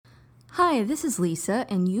Hi, this is Lisa,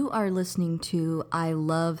 and you are listening to I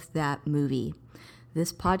Love That Movie.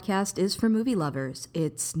 This podcast is for movie lovers.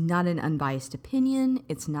 It's not an unbiased opinion,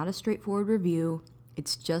 it's not a straightforward review,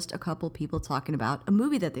 it's just a couple people talking about a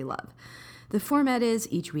movie that they love. The format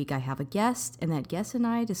is each week I have a guest, and that guest and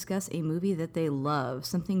I discuss a movie that they love,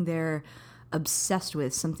 something they're obsessed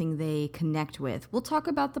with, something they connect with. We'll talk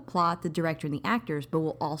about the plot, the director, and the actors, but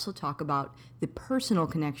we'll also talk about the personal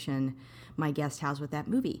connection my guest has with that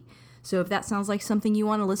movie. So if that sounds like something you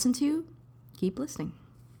want to listen to, keep listening.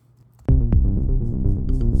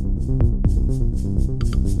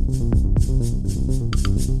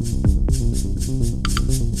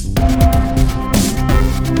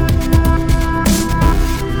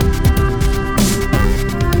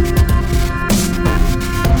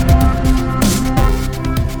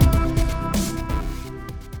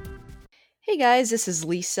 Hey guys, this is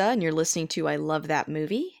Lisa, and you're listening to I Love That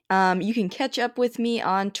Movie. You can catch up with me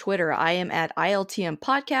on Twitter. I am at ILTM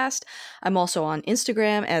Podcast. I'm also on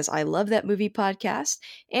Instagram as I Love That Movie Podcast.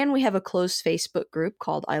 And we have a closed Facebook group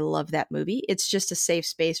called I Love That Movie. It's just a safe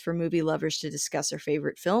space for movie lovers to discuss their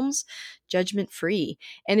favorite films, judgment free.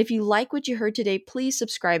 And if you like what you heard today, please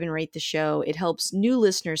subscribe and rate the show. It helps new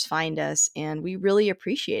listeners find us, and we really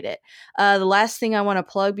appreciate it. The last thing I want to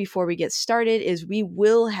plug before we get started is we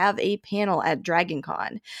will have a panel at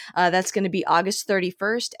DragonCon. That's going to be August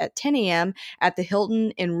 31st at 10 a.m. at the Hilton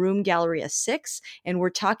in Room Galleria 6, and we're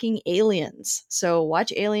talking aliens. So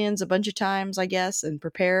watch Aliens a bunch of times, I guess, and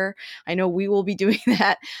prepare. I know we will be doing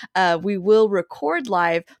that. We will record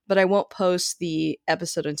live, but I won't post the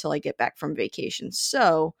episode until I get back from vacation.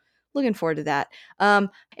 So looking forward to that. And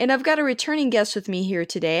I've got a returning guest with me here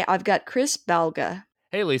today. I've got Chris Balga.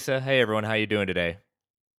 Hey Lisa, hey everyone, how you doing today?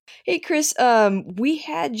 Hey Chris, we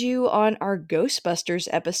had you on our Ghostbusters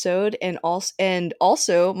episode and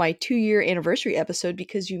also my 2-year anniversary episode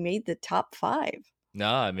because you made the top 5. No,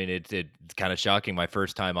 I mean it's kind of shocking my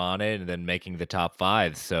first time on it and then making the top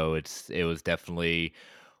five. So it was definitely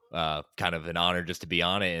kind of an honor just to be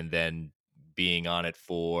on it and then being on it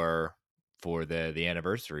for the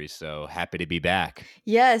anniversary. So happy to be back.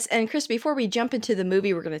 Yes, and Chris, before we jump into the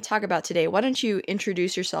movie we're going to talk about today, why don't you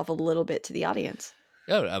introduce yourself a little bit to the audience?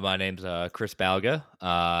 Oh, my name's Chris Balga.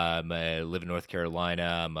 I live in North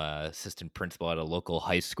Carolina. I'm a assistant principal at a local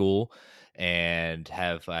high school and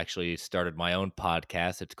have actually started my own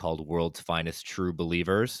podcast. It's called World's Finest True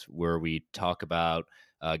Believers, where we talk about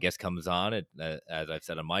guest comes on. As I've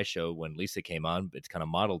said on my show, when Lisa came on, it's kind of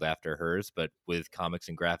modeled after hers, but with comics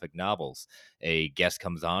and graphic novels. A guest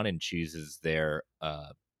comes on and chooses their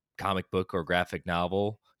comic book or graphic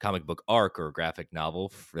novel, comic book arc or graphic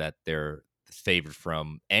novel that they're favorite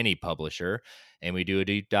from any publisher, and we do a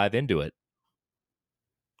deep dive into it.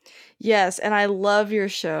 Yes, and I love your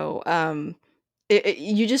show.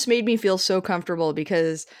 You just made me feel so comfortable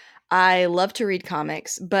because I love to read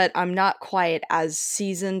comics, but I'm not quite as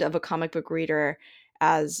seasoned of a comic book reader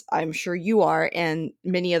as I'm sure you are and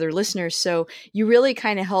many other listeners. So you really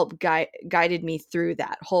kind of helped guided me through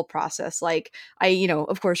that whole process. Like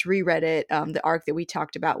of course, reread it. The arc that we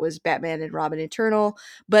talked about was Batman and Robin Eternal,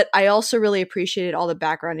 but I also really appreciated all the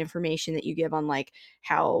background information that you give on like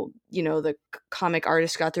how the comic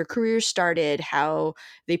artists got their careers started, how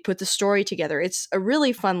they put the story together. It's a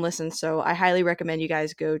really fun listen, so I highly recommend you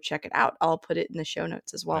guys go check it out. I'll put it in the show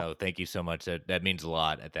notes as well. No, thank you so much. That means a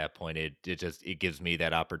lot at that point. It gives me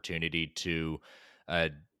that opportunity to uh,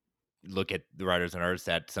 look at the writers and artists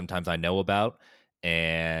that sometimes I know about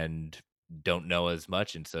and don't know as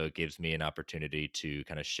much, and so it gives me an opportunity to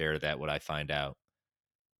kind of share that what I find out.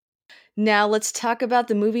 Now let's talk about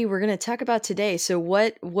the movie we're going to talk about today. So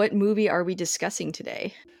what movie are we discussing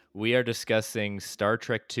today? We are discussing Star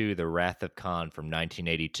Trek II: The Wrath of Khan from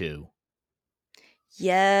 1982.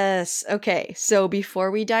 Yes. Okay. So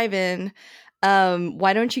before we dive in,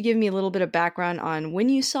 why don't you give me a little bit of background on when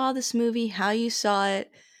you saw this movie, how you saw it,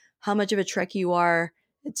 how much of a Trek you are,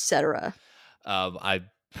 etc. I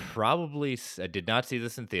did not see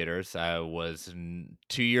this in theaters. I was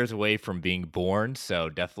 2 years away from being born, so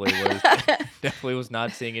definitely was definitely was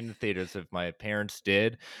not seeing it in theaters. If my parents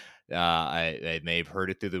did, I may have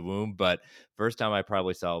heard it through the womb. But first time I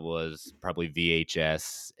probably saw it was probably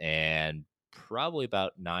VHS, and probably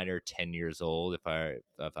about 9 or 10 years old if I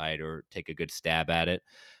had to take a good stab at it.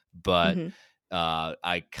 But Mhm.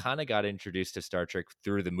 I kind of got introduced to Star Trek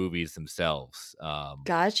through the movies themselves.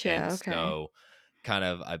 Gotcha. And Okay. so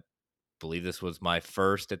I believe this was my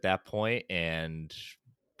first at that point, and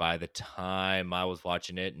by the time I was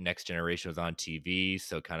watching it, Next Generation was on TV,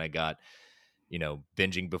 so kind of got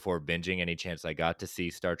binging before binging any chance I got to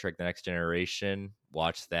see Star Trek: The Next Generation,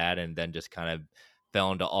 watched that, and then just kind of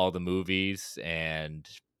fell into all the movies and,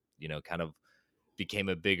 kind of became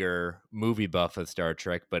a bigger movie buff of Star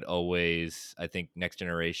Trek, but always, I think Next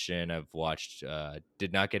Generation I've watched,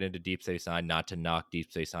 did not get into Deep Space Nine, not to knock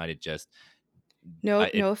Deep Space Nine. It just, No,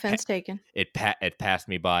 it, no offense taken. it passed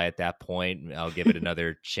me by at that point. I'll give it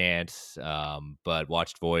another chance. But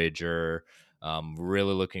watched Voyager.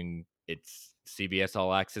 Really looking. It's CBS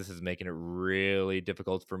All Access is making it really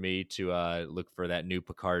difficult for me to look for that new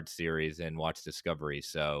Picard series and watch Discovery.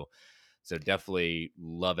 So definitely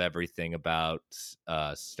love everything about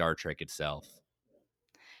Star Trek itself.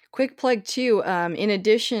 Quick plug too. In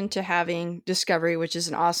addition to having Discovery, which is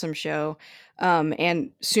an awesome show,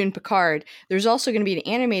 and soon Picard, there's also going to be an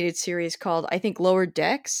animated series called, I think, Lower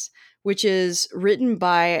Decks, which is written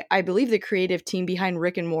by, I believe, the creative team behind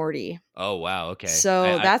Rick and Morty. Oh wow, okay.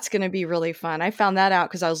 So that's going to be really fun. I found that out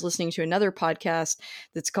because I was listening to another podcast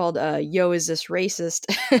that's called "Yo, Is This Racist?"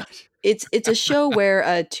 It's a show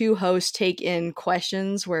where two hosts take in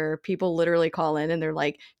questions where people literally call in and they're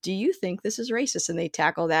like, "Do you think this is racist?" And they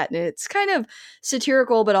tackle that, and it's kind of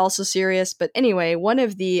satirical but also serious. But anyway, one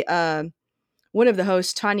of the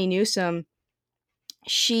hosts, Tawny Newsom,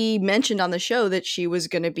 she mentioned on the show that she was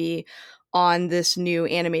going to be on this new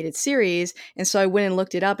animated series. And so I went and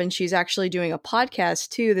looked it up, and she's actually doing a podcast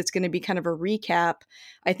too that's going to be kind of a recap,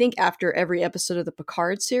 I think, after every episode of the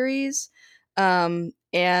Picard series. And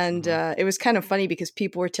Mhm. it was kind of funny because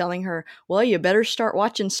people were telling her, well, you better start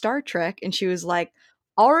watching Star Trek. And she was like,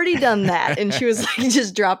 already done that. And she was like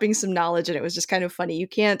just dropping some knowledge. And it was just kind of funny. You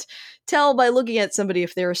can't tell by looking at somebody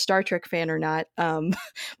if they're a Star Trek fan or not.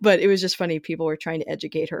 But it was just funny. People were trying to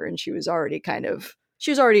educate her, and she was already a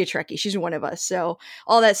Trekkie. She's one of us. So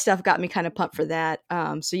all that stuff got me kind of pumped for that.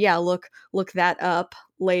 So yeah, look that up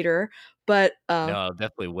later. But No, I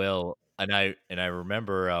definitely will. And I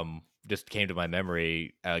remember, just came to my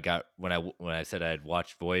memory. I got when I said I had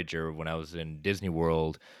watched Voyager when I was in Disney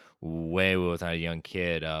World, way when I was a young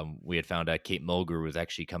kid. We had found out Kate Mulgrew was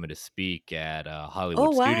actually coming to speak at oh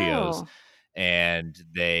Hollywood Studios, wow. and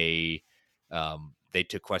they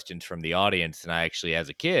took questions from the audience, and I actually, as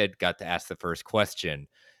a kid, got to ask the first question,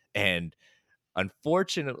 and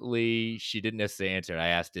unfortunately, she didn't necessarily answer it. I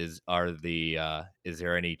asked, is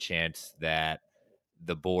there any chance that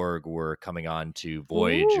the Borg were coming on to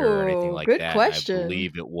Voyager or anything Ooh, like good that? And question. I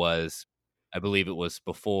believe it was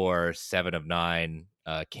before Seven of Nine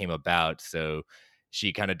came about. So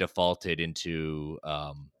she kind of defaulted into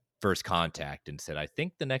First Contact and said, "I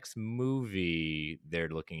think the next movie they're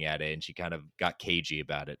looking at it," and she kind of got cagey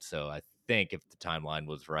about it. So I think if the timeline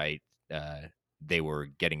was right, uh, they were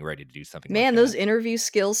getting ready to do something like Man, those that. interview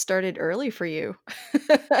skills started early for you.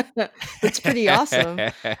 That's pretty awesome.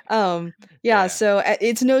 Um, yeah, Yeah. so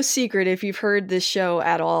it's no secret if you've heard this show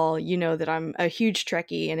at all, you know that I'm a huge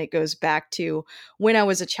Trekkie, and it goes back to when I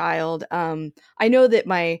was a child. I know that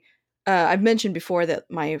I've mentioned before that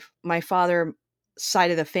my father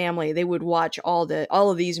side of the family, they would watch all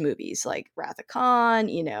of these movies like Wrath of Khan,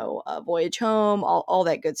 Voyage Home, all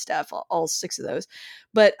that good stuff, all six of those.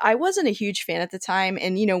 But I wasn't a huge fan at the time.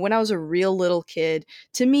 And, when I was a real little kid,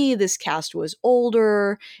 to me, this cast was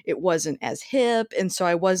older, it wasn't as hip. And so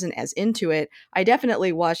I wasn't as into it. I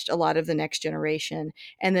definitely watched a lot of The Next Generation,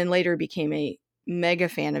 and then later became a mega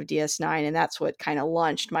fan of DS9, and that's what kind of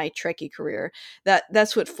launched my Trekkie career.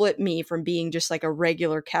 That's what flipped me from being just like a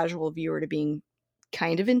regular casual viewer to being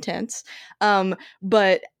kind of intense.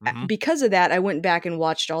 But Mhm. because of that, I went back and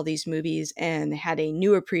watched all these movies and had a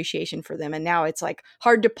new appreciation for them. And now it's like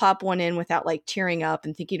hard to pop one in without like tearing up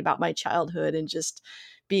and thinking about my childhood and just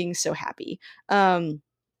being so happy. Um,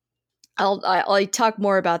 I'll talk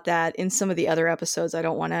more about that in some of the other episodes. I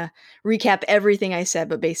don't want to recap everything I said,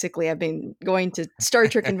 but basically, I've been going to Star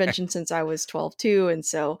Trek convention since I was 12 too, and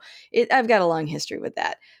so I've got a long history with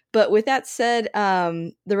that. But with that said,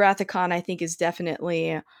 the Wrath of Khan I think is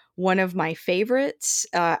definitely one of my favorites.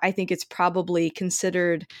 I think it's probably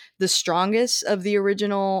considered the strongest of the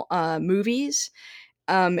original movies,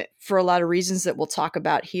 for a lot of reasons that we'll talk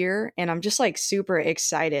about here. And I'm just like super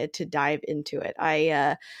excited to dive into it.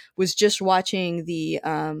 I was just watching the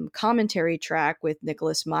commentary track with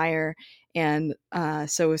Nicholas Meyer. And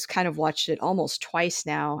so it's kind of watched it almost twice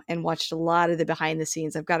now and watched a lot of the behind the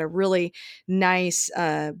scenes. I've got a really nice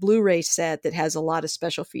Blu ray set that has a lot of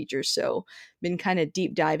special features. So been kind of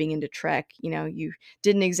deep diving into Trek. You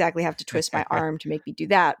didn't exactly have to twist my arm to make me do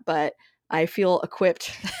that, but I feel equipped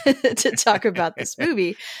to talk about this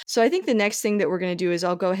movie. So I think the next thing that we're going to do is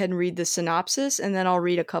I'll go ahead and read the synopsis, and then I'll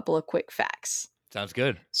read a couple of quick facts. Sounds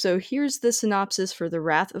good. So here's the synopsis for The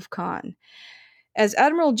Wrath of Khan. As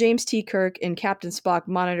Admiral James T. Kirk and Captain Spock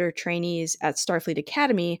monitor trainees at Starfleet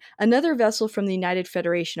Academy, another vessel from the United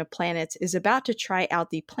Federation of Planets is about to try out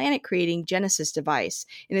the planet creating Genesis device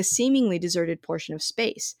in a seemingly deserted portion of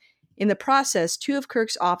space. In the process, two of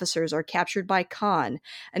Kirk's officers are captured by Khan,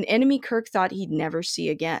 an enemy Kirk thought he'd never see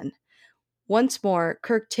again. Once more,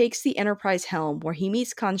 Kirk takes the Enterprise helm where he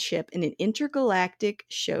meets Khan's ship in an intergalactic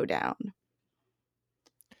showdown.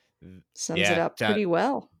 Sums it Yeah, up pretty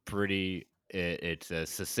well. pretty. It's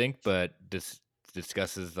succinct, but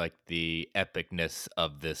discusses like the epicness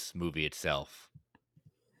of this movie itself.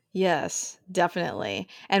 Yes, definitely.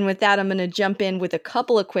 And with that, I'm going to jump in with a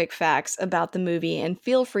couple of quick facts about the movie, and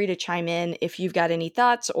feel free to chime in if you've got any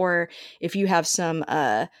thoughts or if you have some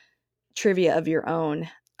trivia of your own.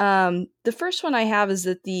 The first one I have is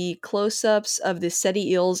that the close ups of the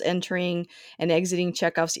SETI eels entering and exiting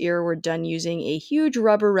Chekhov's ear were done using a huge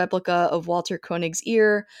rubber replica of Walter Koenig's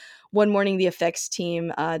ear. One morning, the effects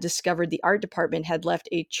team discovered the art department had left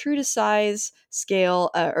a true to size scale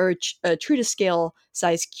a true to scale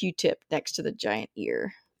size Q-tip next to the giant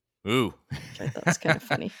ear, Ooh, which I thought was kind of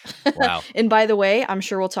funny. wow. And by the way, I'm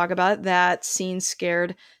sure we'll talk about it, that scene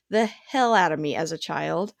scared the hell out of me as a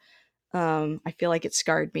child. I feel like it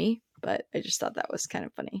scarred me, but I just thought that was kind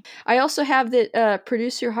of funny. I also have that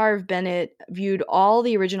producer Harv Bennett viewed all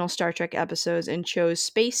the original Star Trek episodes and chose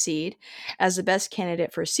Space Seed as the best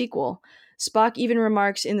candidate for a sequel. Spock even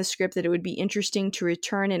remarks in the script that it would be interesting to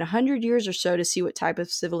return in 100 years or so to see what type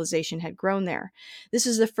of civilization had grown there. This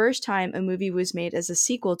is the first time a movie was made as a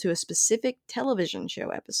sequel to a specific television show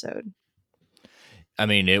episode. I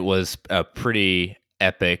mean, it was a pretty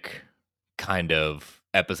epic kind of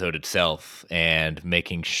episode itself, and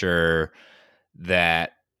making sure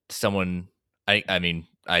that someone. I mean,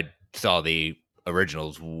 I saw the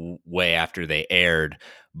originals way after they aired,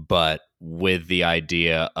 but with the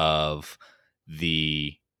idea of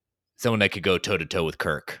the someone that could go toe to toe with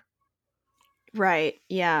Kirk. Right.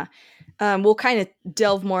 Yeah. We'll kind of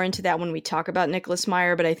delve more into that when we talk about Nicholas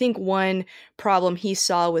Meyer, but I think one problem he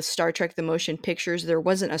saw with Star Trek the Motion Pictures, there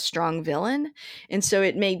wasn't a strong villain. And so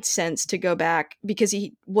it made sense to go back because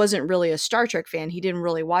he wasn't really a Star Trek fan. He didn't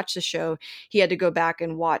really watch the show. He had to go back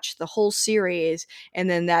and watch the whole series. And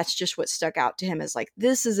then that's just what stuck out to him as like,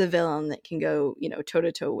 this is a villain that can go, toe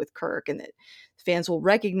to toe with Kirk and that fans will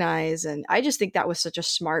recognize. And I just think that was such a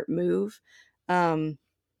smart move. Um,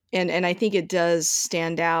 and I think it does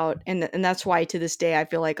stand out, and that's why to this day I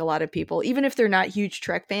feel like a lot of people, even if they're not huge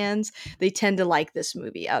Trek fans, they tend to like this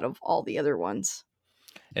movie out of all the other ones.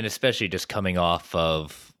 And especially just coming off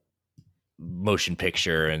of motion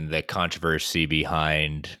picture and the controversy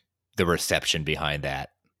behind the reception behind that.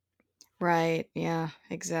 Right, yeah,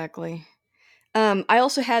 exactly. I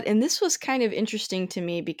also had, and this was kind of interesting to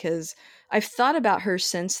me because I've thought about her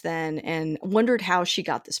since then and wondered how she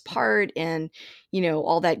got this part and,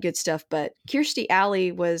 all that good stuff. But Kirstie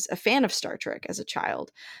Alley was a fan of Star Trek as a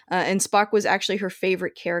child, and Spock was actually her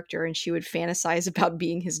favorite character, and she would fantasize about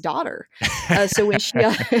being his daughter. So when she,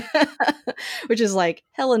 which is like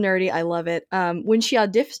hella nerdy, I love it. When she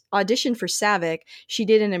auditioned for Savick, she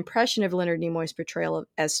did an impression of Leonard Nimoy's portrayal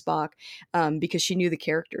as Spock because she knew the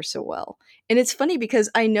character so well. And it's funny because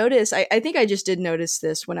I noticed, I think I just did notice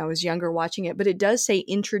this when I was younger watching it, but it does say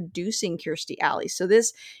introducing Kirstie Alley. So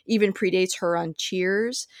this even predates her on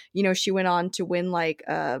Cheers. She went on to win like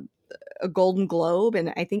a Golden Globe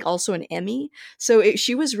and I think also an Emmy. So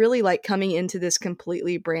she was really like coming into this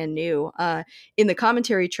completely brand new. In the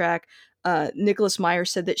commentary track, Nicholas Meyer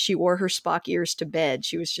said that she wore her Spock ears to bed.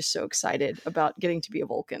 She was just so excited about getting to be a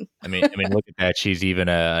Vulcan. I mean, look at that. She's even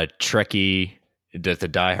a Trekkie, just a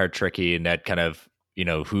diehard Trekkie, and that kind of,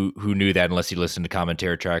 who knew that unless you listen to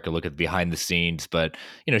commentary track or look at behind the scenes. But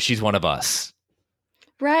she's one of us.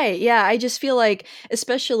 Right. Yeah. I just feel like,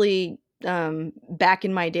 especially back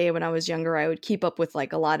in my day when I was younger, I would keep up with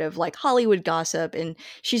like a lot of like Hollywood gossip, and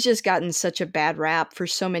she's just gotten such a bad rap for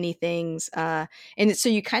so many things. So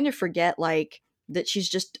you kind of forget like that she's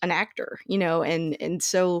just an actor, and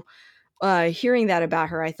so hearing that about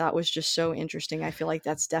her, I thought was just so interesting. I feel like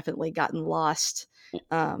that's definitely gotten lost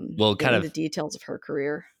Well, kind in the of, details of her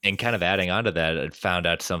career. and kind of adding on to that, I found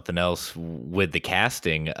out something else with the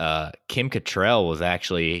casting. Kim Cattrall was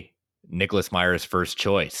actually Nicholas Meyer's first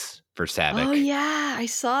choice for Oh Savick. yeah, I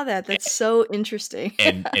saw that. That's so interesting.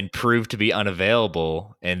 And proved to be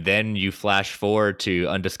unavailable. And then you flash forward to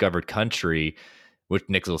Undiscovered Country, which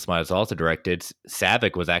Nicholas Miles also directed.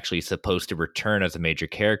 Savick was actually supposed to return as a major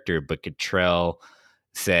character, but Cattrall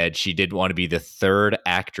said she didn't want to be the third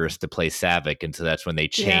actress to play Savick, and so that's when they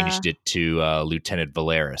Yeah. changed it to Lieutenant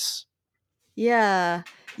Valeris. Yeah.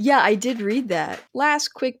 Yeah, I did read that. Last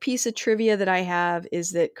quick piece of trivia that I have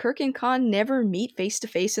is that Kirk and Khan never meet face to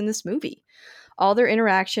face in this movie. All their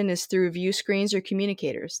interaction is through view screens or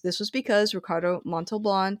communicators. This was because Ricardo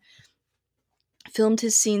Montalban filmed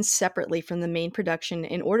his scenes separately from the main production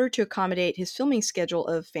in order to accommodate his filming schedule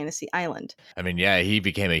of Fantasy Island. I mean, yeah, he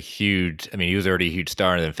became a huge. I mean, he was already a huge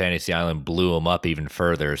star, and then Fantasy Island blew him up even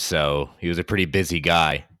further. So he was a pretty busy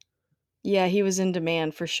guy. Yeah, he was in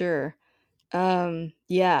demand for sure.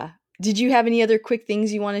 Yeah. Did you have any other quick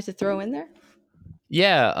things you wanted to throw in there?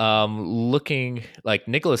 Yeah, looking like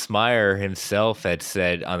Nicholas Meyer himself had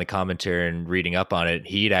said on the commentary and reading up on it,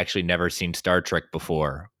 he'd actually never seen Star Trek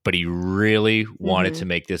before, but he really wanted Mm-hmm. to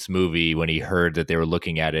make this movie when he heard that they were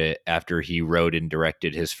looking at it after he wrote and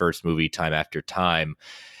directed his first movie, Time After Time.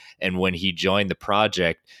 And when he joined the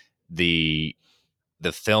project, the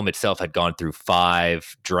the film itself had gone through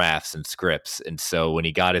 5 drafts and scripts. And so when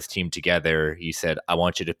he got his team together, he said, I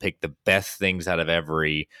want you to pick the best things out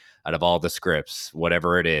of all the scripts,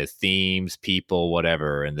 whatever it is, themes, people,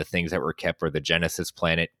 whatever. And the things that were kept were the Genesis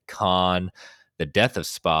planet, Khan, the death of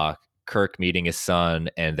Spock, Kirk meeting his son,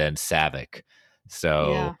 and then Savick.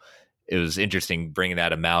 So Yeah. it was interesting bringing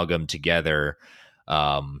that amalgam together.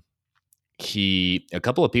 Um, a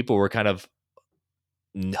couple of people were kind of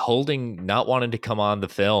holding, not wanting to come on the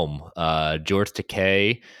film. George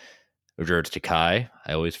Takei or George Takai,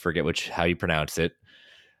 I always forget how you pronounce it.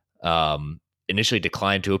 Um, Initially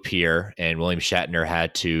declined to appear, and William Shatner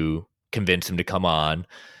had to convince him to come on.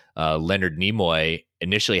 Leonard Nimoy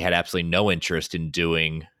initially had absolutely no interest in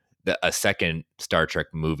doing a second Star Trek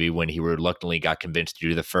movie when he reluctantly got convinced to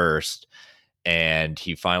do the first, and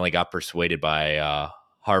he finally got persuaded by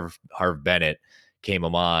Harv Bennett, came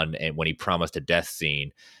him on, and when he promised a death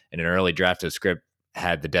scene, and an early draft of the script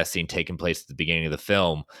had the death scene taking place at the beginning of the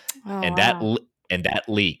film, Oh and wow. that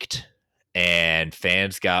leaked, and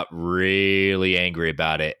fans got really angry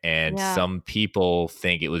about it, and Yeah. some people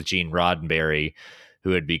think it was Gene Roddenberry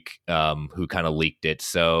who kind of leaked it.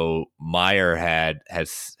 So Meyer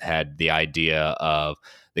has had the idea of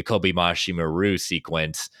the Kobayashi Maru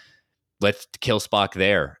sequence. Let's kill Spock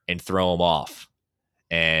there and throw him off.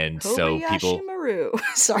 And so Kobayashi people, Maru.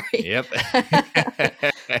 Sorry. yep.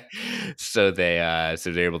 So they're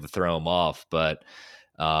able to throw him off, but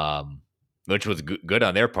um, which was good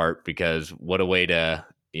on their part, because what a way to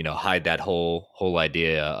hide that whole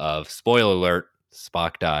idea of, spoiler alert,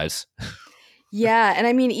 Spock dies. Yeah, and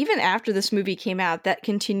I mean, even after this movie came out, that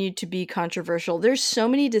continued to be controversial. There's so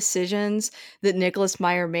many decisions that Nicholas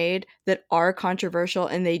Meyer made that are controversial,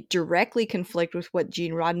 and they directly conflict with what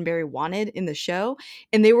Gene Roddenberry wanted in the show.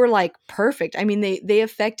 And they were like perfect. I mean, they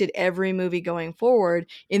affected every movie going forward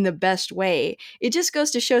in the best way. It just goes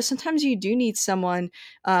to show sometimes you do need someone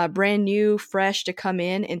brand new, fresh to come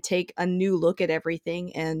in and take a new look at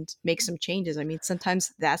everything and make some changes. I mean,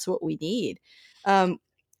 sometimes that's what we need. Um,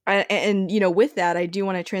 and with that, I do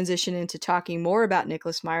want to transition into talking more about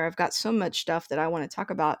Nicholas Meyer. I've got so much stuff that I want to talk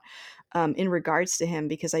about in regards to him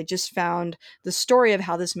because I just found the story of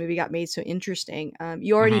how this movie got made so interesting.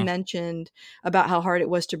 You already Hmm. mentioned about how hard it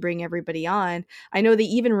was to bring everybody on. I know they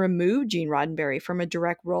even removed Gene Roddenberry from a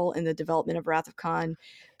direct role in the development of Wrath of Khan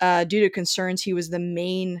due to concerns he was the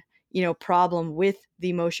main problem with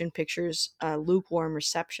the motion picture's lukewarm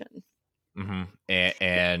reception. Hmm.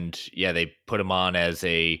 And yeah, they put him on as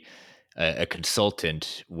a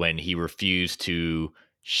consultant when he refused to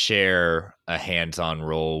share a hands-on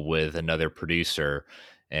role with another producer,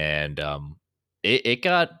 and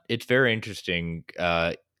it's very interesting.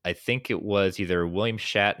 I think it was either William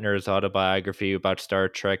Shatner's autobiography about Star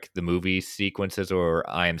Trek, the movie sequences, or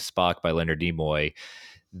I Am Spock by Leonard Nimoy.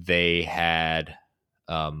 They had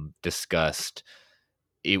discussed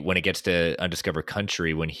it when it gets to Undiscovered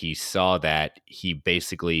Country. When he saw that, he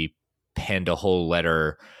basically penned a whole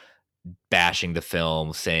letter bashing the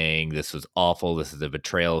film, saying this was awful, this is a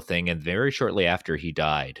betrayal thing. And very shortly after he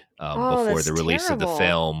died, Oh, before that's the release of the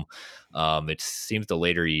terrible. film, it seems the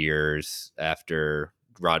later years after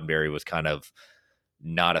Roddenberry was kind of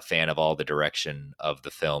not a fan of all the direction of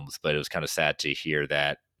the films, but it was kind of sad to hear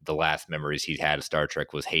that the last memories he'd had of Star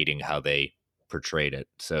Trek was hating how they portrayed it.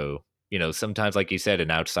 So, sometimes, like you said, an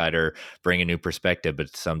outsider bring a new perspective,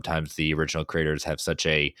 but sometimes the original creators have such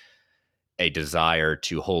a desire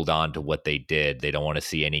to hold on to what they did. They don't want to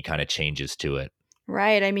see any kind of changes to it.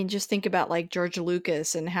 Right. I mean, just think about like George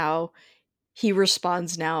Lucas and how he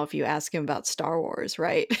responds now if you ask him about Star Wars,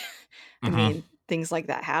 right? I Hmm. mean, things like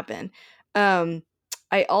that happen. Um,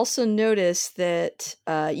 I also noticed that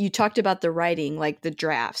you talked about the writing, like the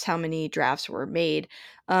drafts, how many drafts were made.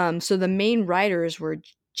 So the main writers were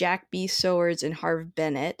Jack B. Swords and Harv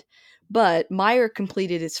Bennett, But Meyer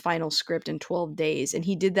completed his final script in 12 days, and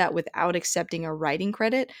he did that without accepting a writing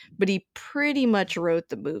credit, but he pretty much wrote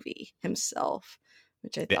the movie himself,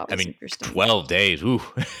 which I thought I was mean, interesting. 12 days. Ooh.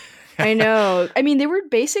 I know. I mean, they were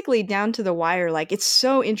basically down to the wire. Like, it's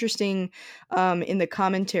so interesting in the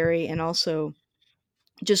commentary, and also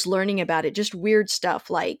just learning about it, just weird stuff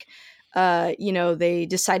like they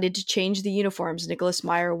decided to change the uniforms. Nicholas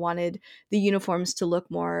Meyer wanted the uniforms to look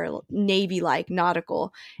more navy like,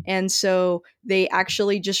 nautical, and so they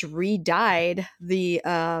actually just re-dyed the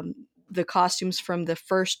costumes from the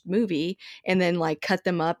first movie, and then like cut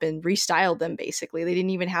them up and restyled them. Basically, they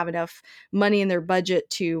didn't even have enough money in their budget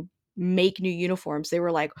to make new uniforms. They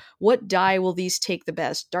were like, what dye will these take the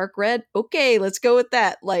best? Dark red? Okay, let's go with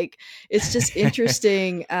that. Like, it's just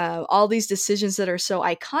interesting, all these decisions that are so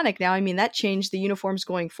iconic now. I mean, that changed the uniforms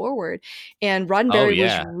going forward, and Oh Roddenberry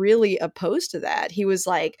was yeah. really opposed to that. He was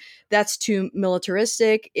like, that's too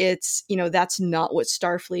militaristic. It's, that's not what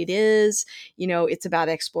Starfleet is. It's about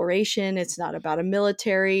exploration, it's not about a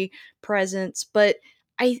military presence. But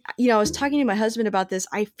I was talking to my husband about this.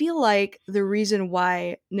 I feel like the reason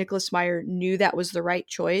why Nicholas Meyer knew that was the right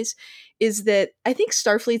choice is that I think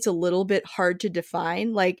Starfleet's a little bit hard to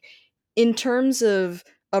define. Like, in terms of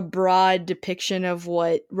a broad depiction of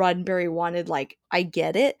what Roddenberry wanted, like, I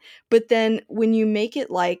get it. But then when you make it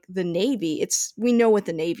like the Navy, we know what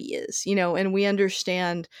the Navy is, and we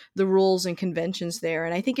understand the rules and conventions there.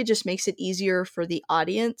 And I think it just makes it easier for the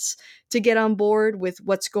audience to get on board with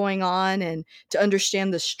what's going on and to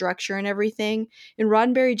understand the structure and everything. And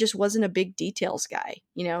Roddenberry just wasn't a big details guy.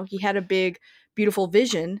 He had a big, beautiful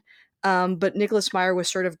vision, but Nicholas Meyer was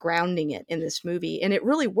sort of grounding it in this movie, and it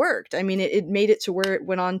really worked. I mean, it made it to where it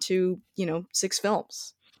went on to 6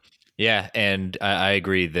 films. Yeah, and I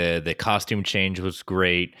agree. The costume change was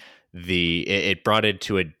great. It brought it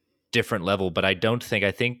to a different level, but I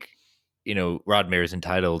think Rod Meir is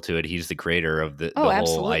entitled to it. He's the creator of Oh, the whole idea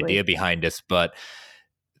absolutely. behind this. But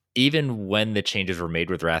even when the changes were made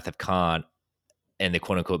with Wrath of Khan and they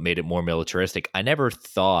quote unquote made it more militaristic, I never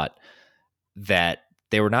thought that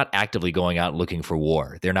they were not actively going out and looking for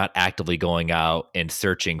war. They're not actively going out and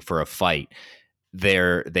searching for a fight.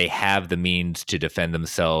 They have the means to defend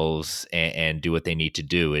themselves and do what they need to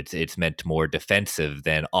do. It's meant more defensive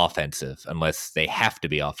than offensive, unless they have to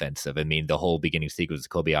be offensive. I mean, the whole beginning sequence of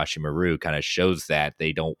Kobayashi Maru kind of shows that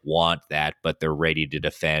they don't want that, but they're ready to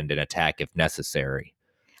defend and attack if necessary.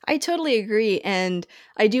 I totally agree. And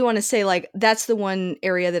I do want to say, like, that's the one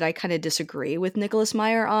area that I kind of disagree with Nicholas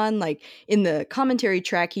Meyer on. Like, in the commentary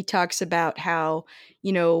track, he talks about how,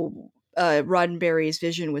 Roddenberry's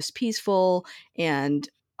vision was peaceful, and,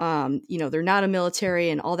 they're not a military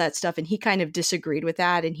and all that stuff. And he kind of disagreed with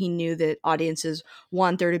that. And he knew that audiences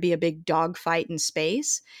want there to be a big dogfight in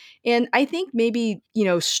space. And I think maybe,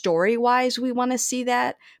 story wise, we want to see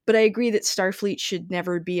that. But I agree that Starfleet should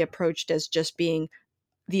never be approached as just being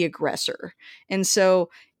the aggressor. And so,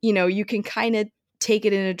 you can kind of take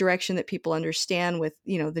it in a direction that people understand with,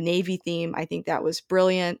 the Navy theme. I think that was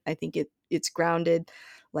brilliant. I think it's grounded,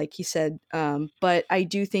 like he said. But I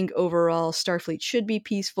do think overall Starfleet should be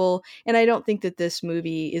peaceful. And I don't think that this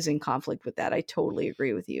movie is in conflict with that. I totally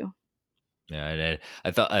agree with you. Yeah, and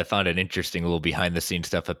I found it interesting, a little behind the scenes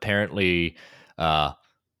stuff. Apparently, uh,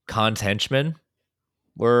 Khan's henchmen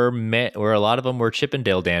were a lot of them were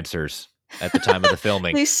Chippendale dancers at the time of the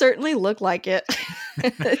filming. They certainly look like it.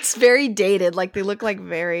 It's very dated. Like, they look like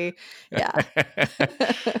very, yeah.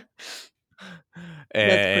 That's pretty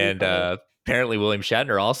And funny. apparently, William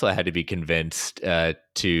Shatner also had to be convinced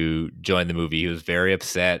to join the movie. He was very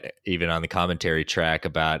upset, even on the commentary track,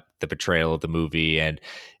 about the portrayal of the movie, and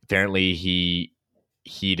apparently he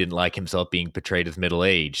didn't like himself being portrayed as middle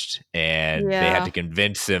aged, and they had Yeah. to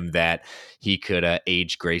convince him that he could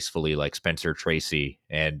age gracefully like Spencer Tracy,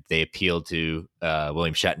 and they appealed to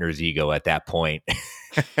William Shatner's ego at that point.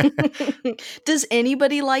 Does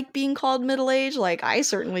anybody like being called middle age? Like, I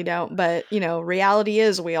certainly don't, but reality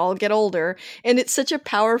is we all get older, and it's such a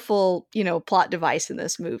powerful, plot device in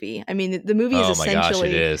this movie. I mean, the movie is Oh my gosh, it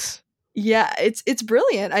essentially, is. yeah, it's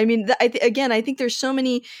brilliant. I mean, again, I think there's so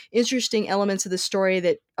many interesting elements of the story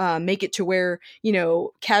that make it to where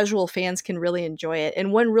casual fans can really enjoy it.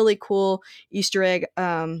 And one really cool Easter egg,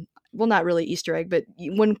 well, not really Easter egg, but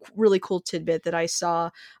one really cool tidbit that I saw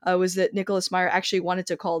was that Nicholas Meyer actually wanted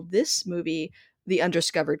to call this movie "The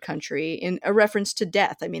Undiscovered Country" in a reference to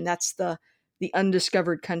death. I mean, that's the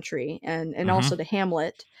undiscovered country, and Hmm. also to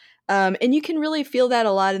Hamlet. And you can really feel that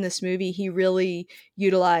a lot in this movie. He really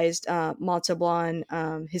utilized Montalban,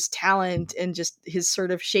 his talent, and just his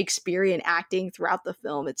sort of Shakespearean acting throughout the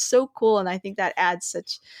film. It's so cool, and I think that adds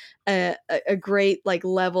such a great like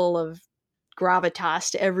level of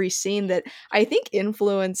gravitas to every scene that I think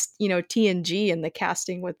influenced, TNG and the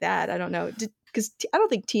casting with that. I don't know. Because I don't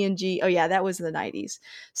think TNG. Oh yeah, that was in the 90s.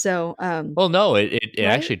 So Well, no, it right,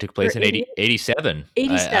 actually took or place in 87. I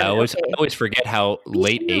 87. always I Okay, always forget how me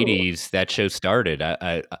late too. 80s that show started.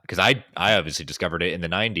 Because I obviously discovered it in the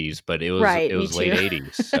 90s, but Right, it me was late too.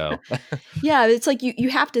 80s. So Yeah, it's like you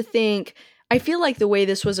have to think. I feel like the way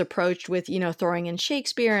this was approached with, throwing in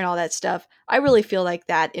Shakespeare and all that stuff, I really feel like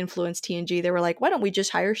that influenced TNG. They were like, why don't we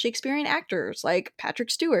just hire Shakespearean actors like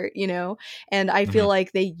Patrick Stewart? And I feel mhm.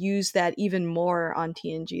 like they used that even more on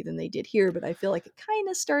TNG than they did here, but I feel like it kind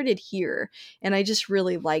of started here. And I just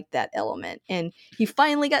really liked that element. And he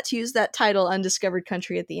finally got to use that title, Undiscovered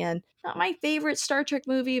Country, at the end. Not my favorite Star Trek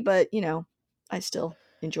movie, but, I still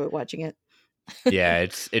enjoy watching it. Yeah,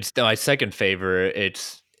 it's my second favorite.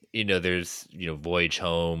 It's there's Voyage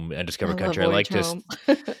Home, I Undiscovered love Country. I Voyage like just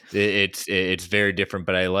Home. it's very different,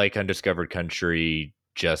 but I like Undiscovered Country.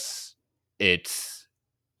 Just it's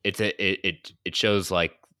it shows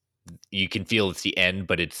like you can feel it's the end,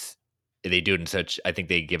 but they do it in such. I think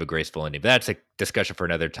they give a graceful ending. But that's a discussion for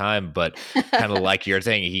another time. But kind of like you're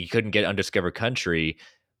saying, he couldn't get Undiscovered Country,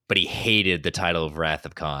 but he hated the title of Wrath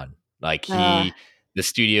of Khan. Like uh, the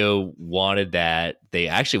studio wanted that. They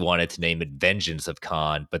actually wanted to name it Vengeance of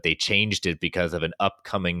Khan, but they changed it because of an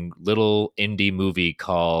upcoming little indie movie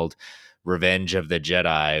called Revenge of the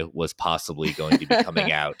Jedi was possibly going to be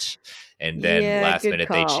coming out. And then yeah, last good minute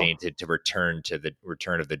they call. changed it to Return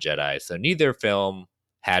of the Jedi. So neither film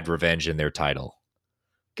had revenge in their title.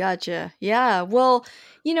 Gotcha. Yeah. Well,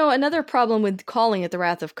 another problem with calling it the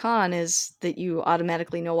Wrath of Khan is that you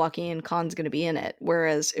automatically know Joaquin Khan's going to be in it,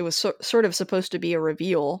 whereas it was sort of supposed to be a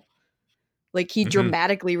reveal. Like he Mhm.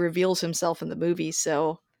 dramatically reveals himself in the movie,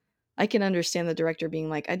 so I can understand the director being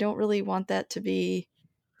like, I don't really want that to be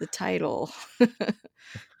the title.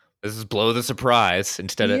 This is blow the surprise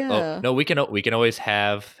instead of, oh Yeah. no, we can always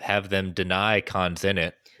have them deny Khan's in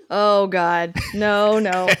it. Oh God. No,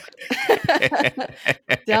 no.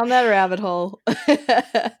 Down that rabbit hole.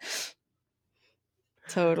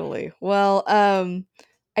 Totally. Well,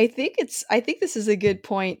 I think this is a good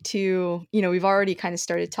point to, we've already kind of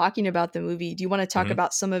started talking about the movie. Do you want to talk Mhm.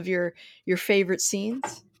 about some of your favorite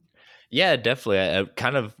scenes? Yeah, definitely.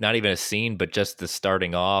 Kind of not even a scene, but just the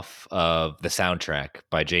starting off of the soundtrack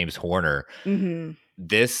by James Horner. Mhm.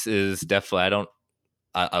 This is definitely.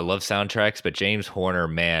 I love soundtracks, but James Horner,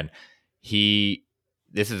 man, he.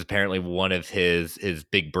 This is apparently one of his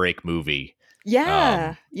big break movie. Yeah.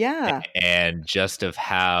 Um, Yeah. and just of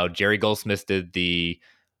how Jerry Goldsmith did the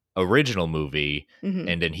original movie, Mhm.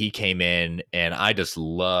 and then he came in, and I just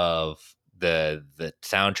love the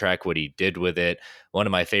soundtrack, what he did with it. One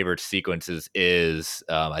of my favorite sequences is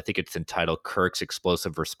I think it's entitled Kirk's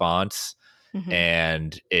Explosive Response, Mhm.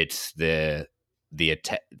 and it's the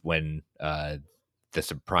attack when the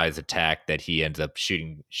surprise attack that he ends up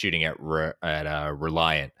shooting at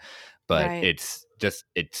Reliant. But Right.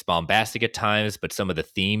 it's bombastic at times, but some of the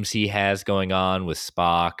themes he has going on with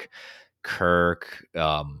Spock, Kirk,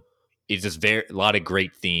 it's just a lot of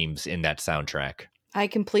great themes in that soundtrack. I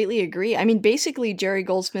completely agree. I mean, basically, Jerry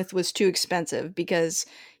Goldsmith was too expensive because,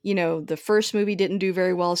 the first movie didn't do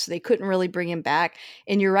very well, so they couldn't really bring him back.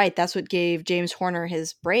 And you're right, that's what gave James Horner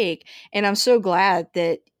his break. And I'm so glad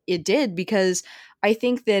that it did because I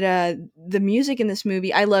think that the music in this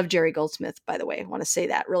movie, I love Jerry Goldsmith, by the way. I want to say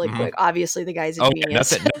that really Mhm. quick. Obviously, the guy's a Oh yeah,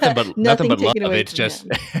 genius. nothing Nothing but love. taken away It's from just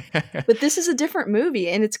him. But this is a different movie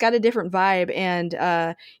and it's got a different vibe.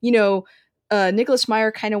 And, you know, Nicholas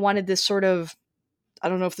Meyer kind of wanted this sort of, I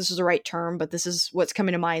don't know if this is the right term, but this is what's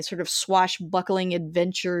coming to mind, sort of swashbuckling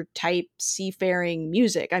adventure type seafaring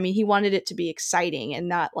music. I mean, he wanted it to be exciting and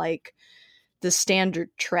not like the standard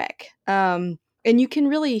Trek. And you can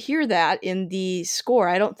really hear that in the score.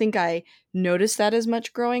 I don't think I noticed that as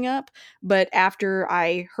much growing up, but after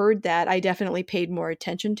I heard that, I definitely paid more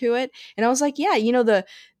attention to it. And I was like, yeah,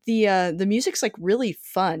 the music's like really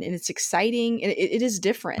fun and it's exciting and it is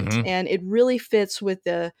different Mhm. and it really fits with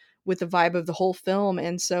the vibe of the whole film.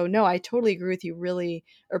 And so no, I totally agree with you. Really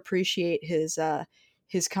appreciate his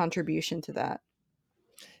contribution to that.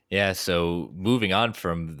 Yeah, so moving on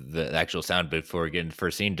from the actual sound before we get into the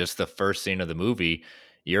first scene, just the first scene of the movie,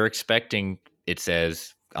 you're expecting it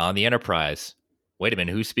says on the Enterprise. Wait a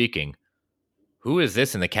minute, who's speaking? Who is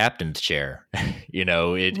this in the captain's chair?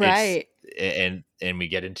 It's Right. and we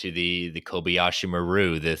get into the Kobayashi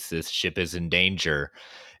Maru. This ship is in danger,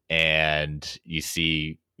 and you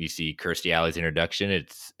see Kirstie Alley's introduction.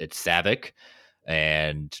 It's Saavik,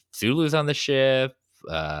 and Sulu's on the ship.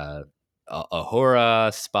 Uh,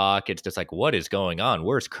 Ahura, Spock. It's just like, what is going on?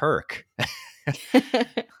 Where's Kirk?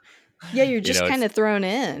 Yeah, you're You just know, kind it's of thrown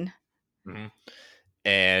in. Mhm.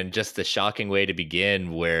 And just the shocking way to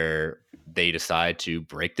begin, where they decide to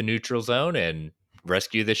break the neutral zone and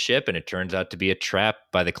rescue the ship, and it turns out to be a trap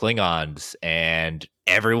by the Klingons, and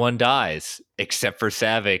everyone dies except for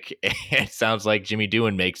Saavik. It sounds like Jimmy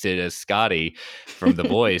Doohan makes it as Scotty from The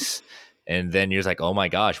Voice. And then you're just like, oh my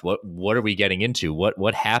gosh, what are we getting into?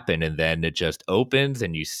 What happened? And then it just opens,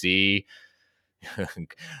 and you see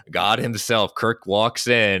God himself. Kirk walks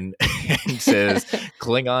in and says,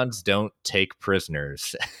 Klingons don't take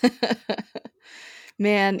prisoners.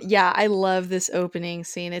 Man, yeah, I love this opening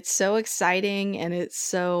scene. It's so exciting and it's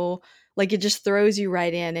so like it just throws you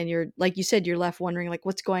right in and you're like you said you're left wondering like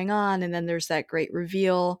what's going on and then there's that great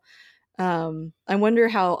reveal. I wonder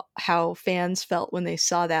how fans felt when they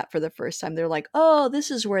saw that for the first time. They're like, "Oh,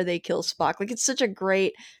 this is where they kill Spock." Like it's such a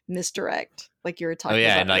great misdirect like you were Oh talking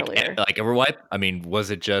yeah, about and earlier. like everyone. I mean,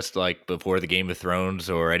 was it just like before the Game of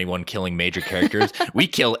Thrones or anyone killing major characters? We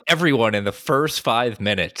kill everyone in the first 5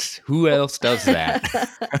 minutes. Who else does that?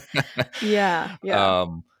 Yeah, yeah.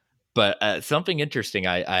 um, but something interesting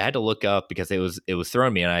I had to look up because it was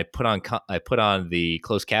throwing me, and I put on the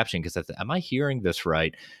closed caption because I thought, am I hearing this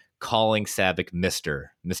right? Calling Saavik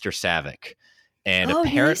Mister Saavik, and Oh, do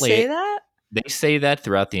they say apparently that? they say that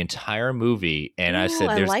throughout the entire movie, and I Oh, said,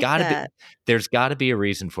 I like that. there's got to be a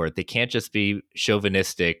reason for it. They can't just be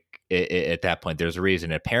chauvinistic at that point. There's a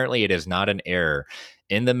reason. Apparently, it is not an error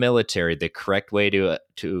in the military. The correct way to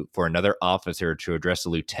for another officer to address a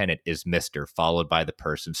lieutenant is Mister, followed by the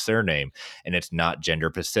person's surname, and it's not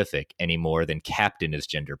gender specific any more than captain is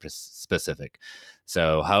gender specific.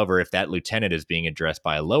 So, however, if that lieutenant is being addressed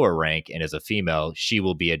by a lower rank and is a female, she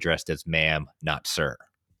will be addressed as ma'am, not sir.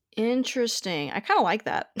 Interesting. I kinda like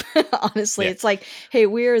that, honestly. Yeah. It's like, "Hey,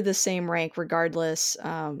 we're the same rank regardless,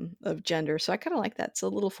 of gender." So I kinda like that. It's a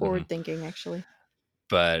little Mhm. forward thinking, actually.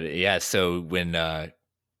 But yeah, so when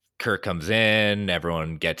Kirk comes in,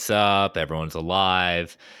 everyone gets up, everyone's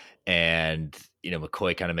alive, and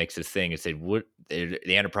McCoy kind of makes this thing and said, "What?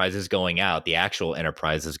 The Enterprise is going out. The actual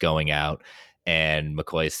Enterprise is going out." And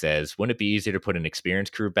McCoy says, "Wouldn't it be easier to put an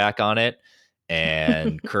experienced crew back on it?"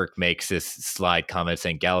 And Kirk makes this slide comment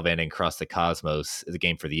saying, "Gallivanting across the cosmos is a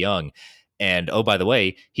game for the young." And oh, by the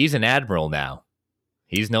way, he's an admiral now.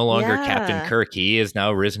 He's no longer Captain Yeah. Kirk. He is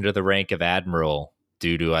now risen to the rank of admiral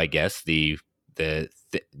due to, I guess, the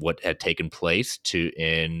what had taken place to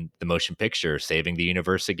in the motion picture, saving the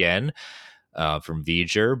universe again from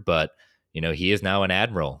V'ger. But he is now an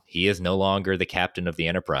admiral. He is no longer the captain of the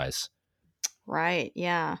Enterprise. Right,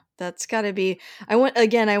 yeah. That's gotta be I want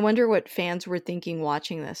again, I wonder what fans were thinking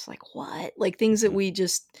watching this, like, "What?" Like, things that Mhm. we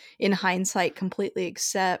just, in hindsight, completely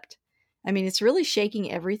accept. I mean, it's really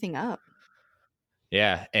shaking everything up.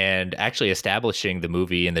 Yeah, and actually establishing the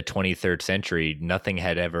movie in the 23rd century, nothing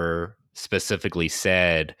had ever specifically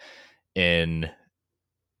said in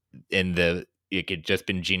the it could just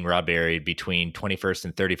been Gene Roddenberry between 21st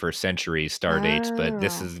and 31st century star dates, but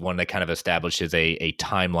this Oh. is one that kind of establishes a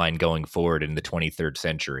timeline going forward in the 23rd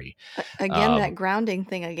century. Again, Um, that grounding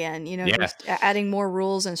thing again, yeah, just adding more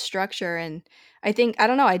rules and structure. And I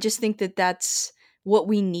don't know, I just think that that's what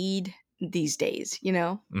we need these days, you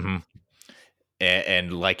know? hmm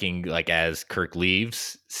and liking like as Kirk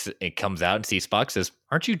leaves, it comes out and sees Spock says,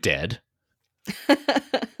 "Aren't you dead?"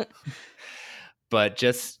 But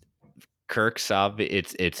just Kirk saw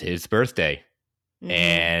it's his birthday, Hmm.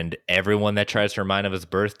 and everyone that tries to remind him of his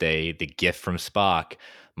birthday, the gift from Spock,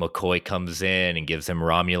 McCoy comes in and gives him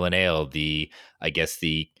Romulan ale, I guess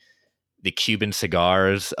the Cuban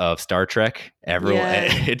cigars of Star Trek. Everyone,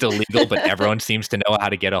 Yes. it's illegal, but everyone seems to know how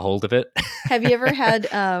to get a hold of it. Have you ever had,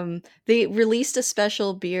 they released a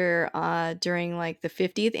special beer, during, like, the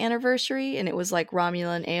 50th anniversary, and it was, like,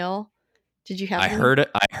 Romulan ale. Did you have one?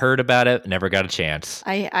 I heard about it, never got a chance.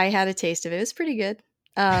 I had a taste of it. It was pretty good.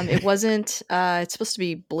 It wasn't, it's supposed to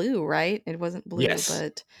be blue, right? It wasn't blue, Yes.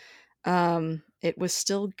 but, it was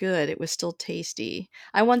still good. It was still tasty.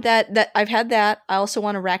 I want that I've had that. I also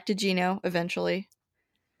want a Ractigino eventually,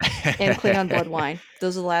 and Klingon blood wine.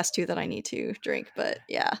 Those are the last 2 that I need to drink, but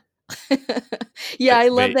yeah. Yeah, but I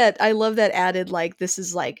love but that I love that added, like, this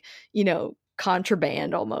is, like,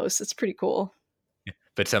 contraband almost. It's pretty cool.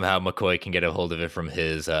 but somehow McCoy can get a hold of it from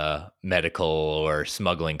his medical or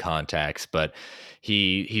smuggling contacts. But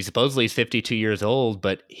he supposedly is 52 years old,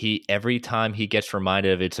 but he every time he gets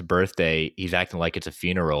reminded of it's a birthday, he's acting like it's a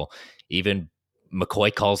funeral. Even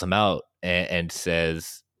McCoy calls him out and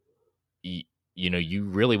says, you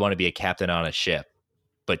really want to be a captain on a ship,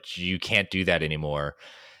 but you can't do that anymore.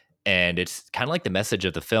 And it's kind of like the message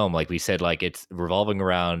of the film, like we said, like it's revolving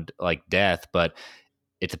around like death, but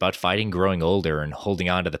it's about fighting growing older and holding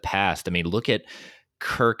on to the past. I mean, look at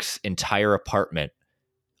Kirk's entire apartment,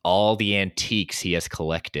 all the antiques he has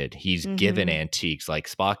collected. He's given Mm-hmm. antiques, like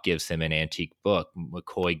Spock gives him an antique book,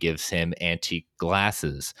 McCoy gives him antique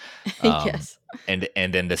glasses. Um, Yes. and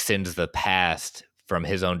then the sins of the past from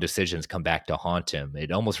his own decisions come back to haunt him.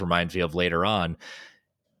 It almost reminds me of later on,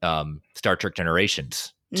 Star Trek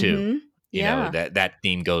Generations too. Mm-hmm. Yeah. That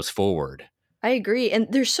theme goes forward. I agree. And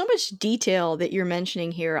there's so much detail that you're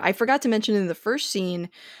mentioning here. I forgot to mention in the first scene,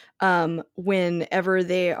 whenever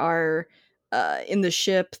they are in the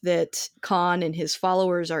ship that Khan and his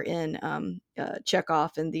followers are in,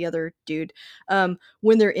 Chekhov and the other dude,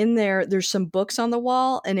 when they're in there, there's some books on the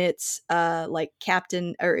wall, and it's like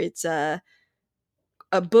Captain, or it's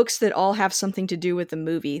books that all have something to do with the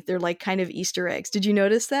movie. They're like kind of Easter eggs. Did you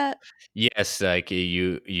notice that? Yes, like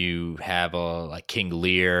you have like King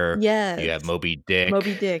Lear, you have Yes. Moby Dick,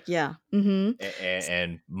 Moby Dick, yeah. Mhm.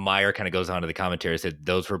 and Meyer kind of goes on to the commentary, said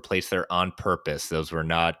those were placed there on purpose. Those were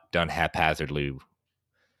not done haphazardly.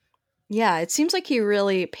 Yeah, it seems like he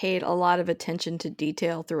really paid a lot of attention to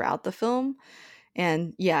detail throughout the film,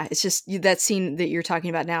 and yeah, it's just that scene that you're talking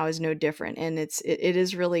about now is no different, and it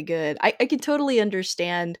is really good. I can totally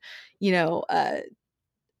understand, you know,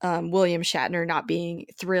 William Shatner not being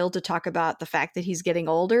thrilled to talk about the fact that he's getting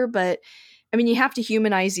older, but I mean, you have to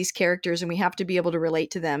humanize these characters, and we have to be able to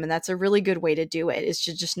relate to them, and that's a really good way to do it. Is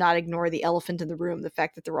to just not ignore the elephant in the room, the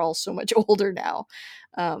fact that they're all so much older now,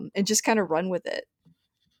 and just kind of run with it.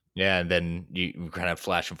 Yeah, and then you kind of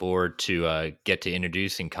flash forward to get to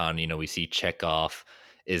introducing Khan. We see Chekhov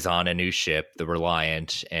is on a new ship, the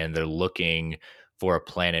Reliant, and they're looking for a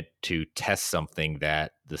planet to test something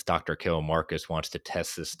that this Dr. Kill Marcus wants to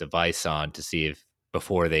test this device on to see if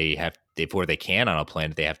before they can on a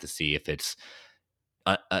planet, they have to see if it's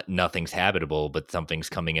nothing's habitable, but something's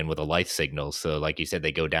coming in with a life signal. So, like you said,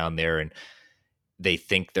 they go down there and they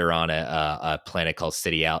think they're on a planet called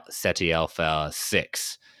Ceti Alpha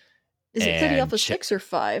 6, Is it City and Alpha 6 or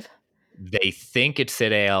 5? they think it's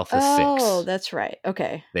Ceti Alpha Oh, 6. that's right.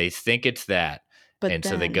 Okay. They think it's that. But And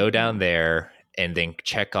so they then, go down yeah. there, and then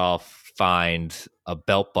Chekhov finds a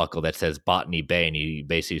belt buckle that says Botany Bay. And he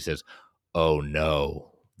basically says, "Oh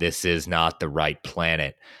no, this is not the right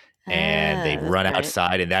planet." And they Ah, that's run right.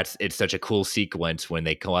 outside, and it's such a cool sequence when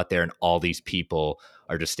they go out there and all these people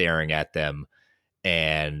are just staring at them.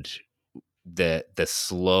 And the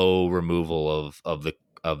slow removal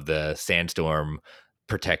of the sandstorm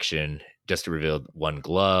protection just to reveal one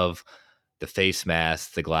glove, the face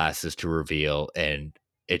mask, the glasses to reveal, and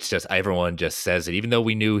it's just everyone just says it, even though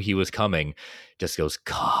we knew he was coming, just goes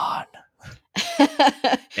Khan.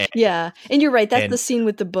 And, Yeah, and you're right, that's the and scene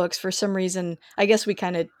with the books. For some reason, I guess we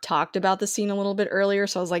kinda talked about the scene a little bit earlier,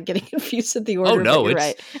 so I was, like, getting confused with the oh order, but no, you're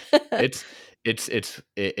right. it's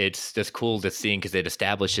it's just cool to see because it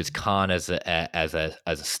establishes Khan as a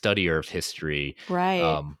studier of history.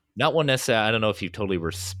 Right. Not one necessarily. I don't know if he totally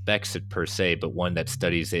respects it per se, but one that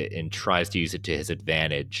studies it and tries to use it to his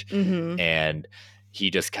advantage. Mhm. And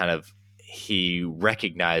he just kind of he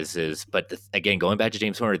recognizes, but again, going back to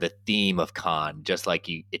James Horner, the theme of Khan, just like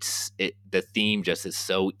the theme just is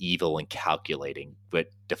so evil and calculating, but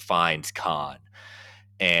defines Khan.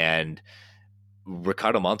 And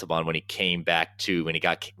Ricardo Montalban, when he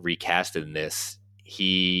got recasted in this,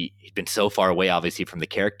 he'd been so far away, obviously, from the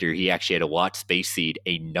character. He actually had to watch Space Seed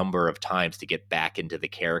a number of times to get back into the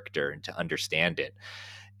character and to understand it.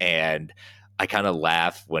 And I kind of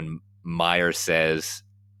laugh when Meyer says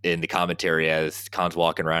in the commentary as Khan's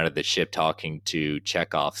walking around at the ship talking to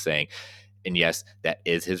Chekhov, saying, and yes, that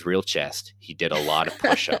is his real chest. He did a lot of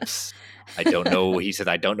push-ups. I don't know. He said,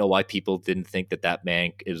 I don't know why people didn't think that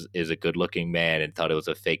man is a good-looking man and thought it was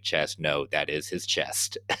a fake chest. No, that is his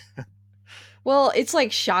chest. Well, it's,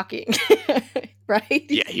 like, shocking, right?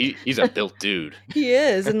 Yeah, he's a built dude. He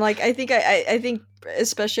is, and, like, I think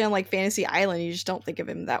especially on, like, Fantasy Island, you just don't think of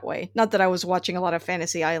him that way. Not that I was watching a lot of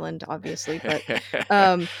Fantasy Island, obviously, but,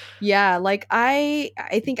 um, yeah, like, I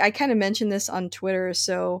think I kinda mentioned this on Twitter,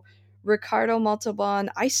 so Ricardo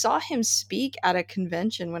Montalban, I saw him speak at a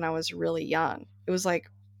convention when I was really young. It was,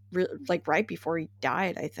 like, right before he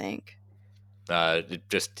died, I think.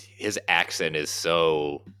 Just his accent is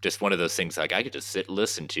so just one of those things like I could just sit and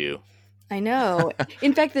listen to. I know.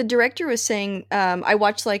 In fact, the director was saying, I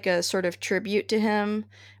watched like a sort of tribute to him.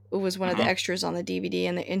 It was one of the Mhm. extras on the DVD,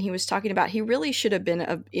 and he was talking about he really should have been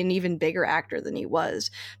an even bigger actor than he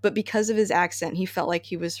was, but because of his accent, he felt like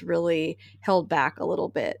he was really held back a little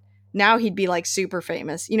bit. now he'd be like super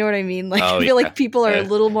famous. You know what I mean? Like Oh I feel yeah. like people are a Uh,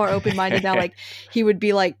 little more open minded now. Like he would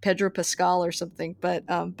be like Pedro Pascal or something. But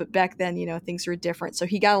back then, things were different. So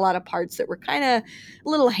he got a lot of parts that were kind of a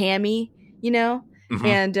little hammy, you know, mhm.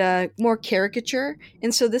 and more caricature.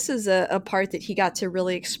 And so this is a part that he got to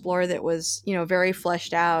really explore that was, very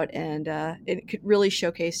fleshed out, and it could really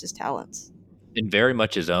showcase his talents. And very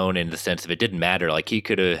much his own in the sense of it didn't matter. Like he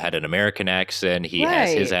could have had an American accent. He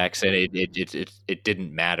has his Right. accent. It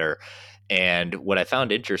didn't matter. And what I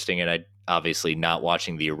found interesting, and I obviously not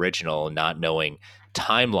watching the original, not knowing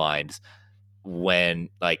timelines, when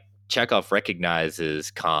like Chekhov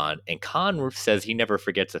recognizes Khan, and Khan says he never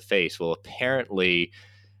forgets a face. Well, apparently,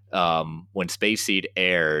 when Space Seed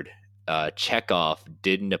aired, Chekhov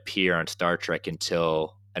didn't appear on Star Trek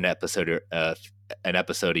until an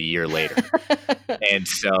episode a year later. And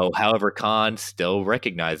so, however, Khan still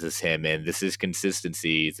recognizes him, and this is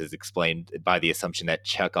consistencies is explained by the assumption that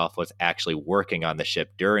Chekhov was actually working on the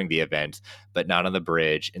ship during the event, but not on the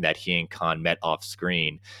bridge, and that he and Khan met off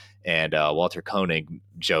screen. And Walter Koenig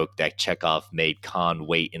joked that Chekhov made Khan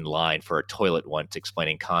wait in line for a toilet once,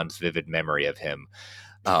 explaining Khan's vivid memory of him.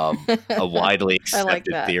 A widely I like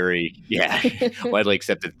accepted that. theory, yeah, widely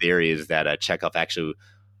accepted theory is that Chekhov actually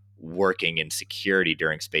working in security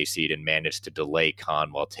during Space Seed and managed to delay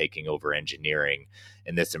Khan while taking over engineering.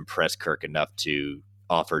 And this impressed Kirk enough to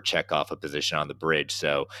offer Chekhov a position on the bridge.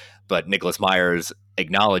 So, but Nicholas Myers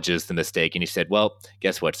acknowledges the mistake and he said, well,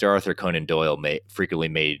 guess what? Sir Arthur Conan Doyle frequently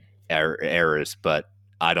made errors, but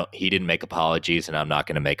he didn't make apologies and I'm not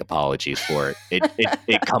going to make apologies for it.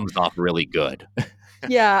 It comes off really good.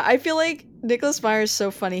 Yeah, I feel like Nicholas Myers is so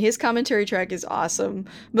funny. His commentary track is awesome.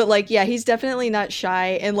 But like, yeah, he's definitely not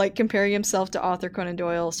shy, and like comparing himself to Sir Arthur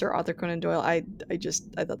Conan Doyle, I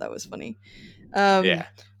thought that was funny. Um Yeah.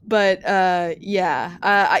 but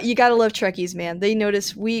yeah, you gotta love Trekkies, man. They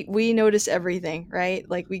notice, we notice everything, right?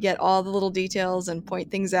 Like we get all the little details and point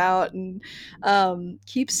things out, and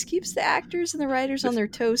keeps the actors and the writers on their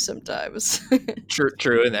toes sometimes. True,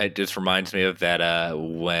 true, and that just reminds me of that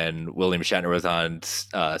when William Shatner was on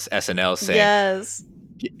SNL saying, Yes.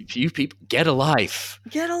 "You people get a life.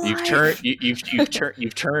 Get a You've life.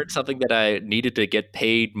 turned something that I needed to get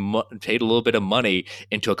paid a little bit of money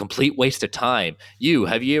into a complete waste of time.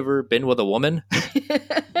 Have you ever been with a woman?"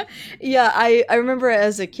 Yeah, I remember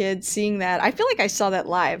as a kid seeing that. I feel like I saw that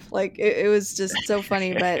live. Like it was just so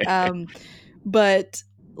funny, but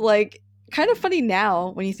like kind of funny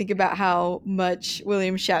now when you think about how much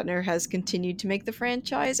William Shatner has continued to make the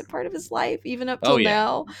franchise a part of his life, even up Oh till yeah,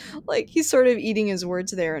 now. Like he's sort of eating his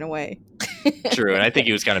words there in a way. true, and I think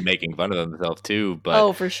he was kind of making fun of himself too, but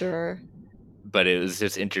Oh, for sure. it was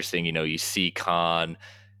just interesting. You see Khan,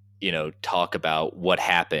 talk about what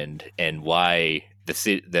happened and why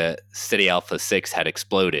the City Alpha 6 had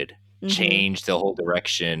exploded, Hmm. changed the whole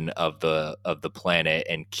direction of the planet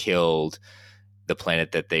and killed the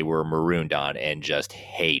planet that they were marooned on, and just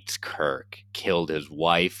hates Kirk. Killed his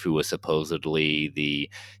wife, who was supposedly the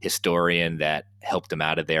historian that helped him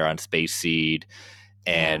out of there on Space Seed.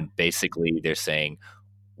 Yeah. And basically they're saying,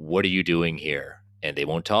 "What are you doing here?" And they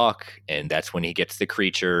won't talk. And that's when he gets the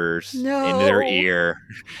creatures into their No. ear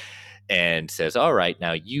and says, "All right,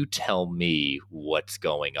 now you tell me what's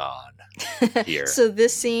going on here." So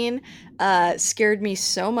this scene scared me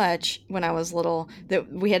so much when I was little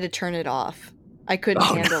that we had to turn it off. I couldn't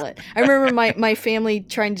Oh, no. handle it. I remember my family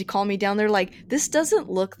trying to calm me down. They're like, "This doesn't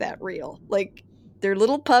look that real." Like they're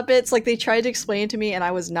little puppets. Like they tried to explain it to me, and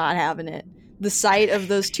I was not having it. The sight of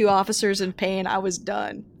those two officers in pain, I was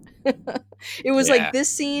done. It was like Yeah. this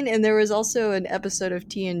scene, and there was also an episode of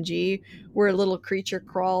TNG where a little creature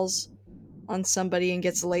crawls on somebody and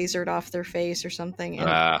gets lasered off their face or something. And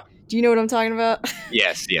Uh, do you know what I'm talking about?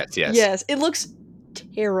 yes, yes, yes. Yes, it looks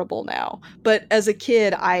terrible now, but as a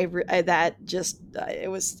kid, that just I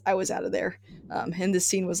was out of there. And this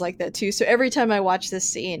scene was like that too. So every time I watch this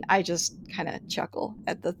scene, I just kind of chuckle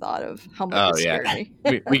at the thought of how much Oh it yeah. scared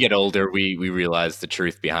me. We get older, we realize the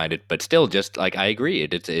truth behind it, but still, just like I agree,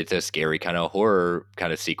 it's a scary kind of horror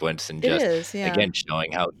kind of sequence, and It just is, yeah. again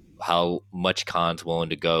showing how much Khan's willing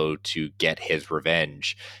to go to get his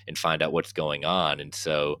revenge and find out what's going on. And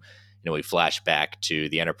so, we flash back to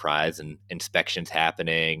the Enterprise and inspections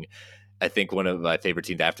happening. I think one of my favorite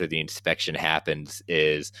scenes after the inspection happens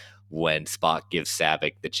is when Spock gives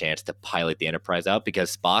Savick the chance to pilot the Enterprise out,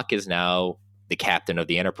 because Spock is now the captain of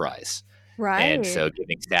the Enterprise, and Right. so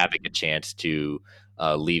giving Savick a chance to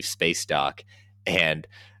leave space dock. And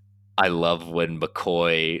I love when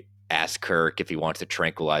McCoy asks Kirk if he wants to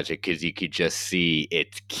tranquilize it, because you could just see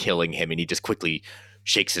it's killing him, and he just quickly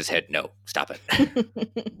shakes his head, "No, stop it."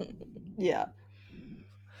 Yeah.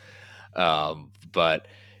 But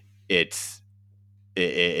it's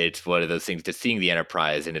it's one of those things, just seeing the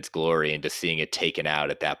Enterprise in its glory and just seeing it taken out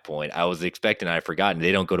at that point. I was expecting, I'd forgotten,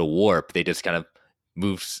 they don't go to warp. They just kind of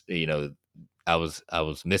moves, I was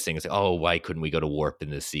missing. It's like, oh, why couldn't we go to warp in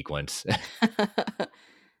this sequence?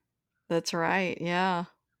 That's right. Yeah.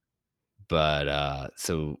 But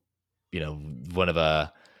so one of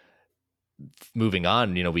moving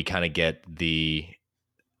on, we kind of get the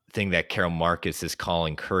thing that Carol Marcus is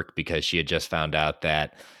calling Kirk because she had just found out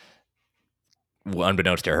that,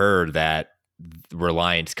 unbeknownst to her, that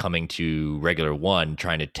Reliance coming to Regular One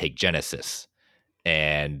trying to take Genesis.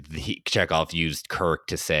 And Chekhov used Kirk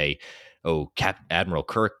to say, "Oh, Admiral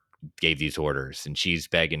Kirk gave these orders," and she's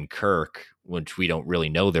begging Kirk, which we don't really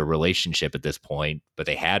know their relationship at this point, but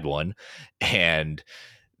they had one, and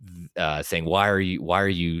saying, "Why are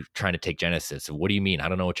you trying to take Genesis? What do you mean? I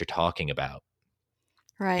don't know what you're talking about."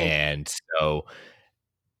 Right. And so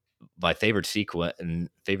my favorite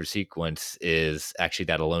sequence is actually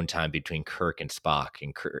that alone time between Kirk and Spock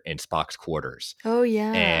in Spock's quarters, Oh,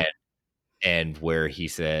 yeah. and where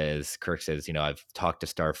Kirk says, I've talked to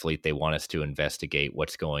Starfleet. They want us to investigate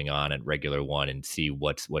what's going on at Regular One and see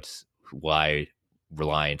why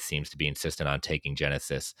Reliance seems to be insistent on taking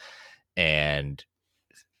Genesis. And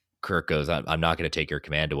Kirk goes, I'm not going to take your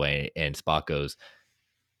command away. And Spock goes,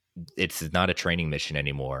 it's not a training mission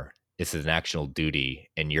anymore. This is an actual duty,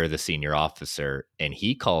 and you're the senior officer. And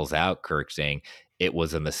he calls out Kirk, saying it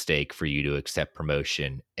was a mistake for you to accept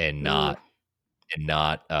promotion and Ooh.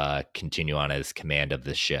 not continue on as command of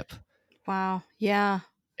the ship. Wow. Yeah.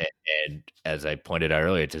 And as I pointed out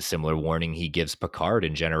earlier, it's a similar warning he gives Picard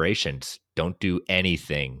in Generations. Don't do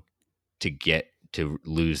anything to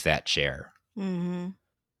lose that chair, Mm-hmm.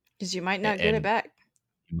 Because you might not get it and back.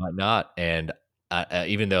 you might not. And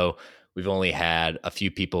even though we've only had a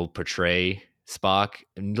few people portray Spock,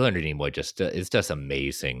 and Leonard Nimoy just is just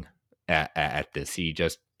amazing at this. He's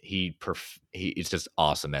just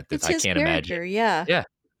awesome at this. It's I his can't imagine. character. Yeah. Yeah,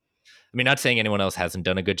 I mean, not saying anyone else hasn't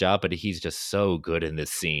done a good job, but he's just so good in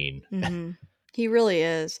this scene. Mhm. He really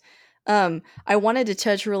is. I wanted to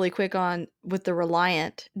touch really quick on with the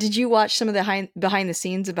Reliant. Did you watch some of the behind the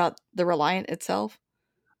scenes about the Reliant itself?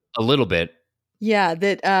 A little bit. Yeah,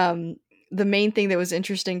 that the main thing that was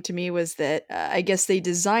interesting to me was that I guess they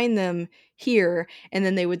designed them here, and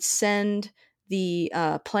then they would send the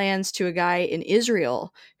plans to a guy in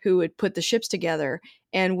Israel who would put the ships together.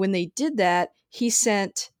 And when they did that, he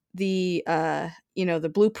sent the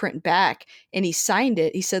the blueprint back, and he signed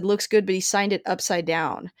it. He said looks good, but he signed it upside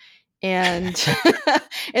down, and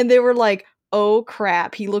and they were like, "Oh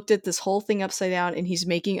crap!" He looked at this whole thing upside down, and he's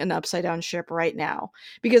making an upside down ship right now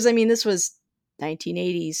because I mean this was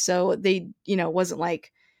 1980s, so they wasn't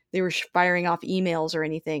like they were firing off emails or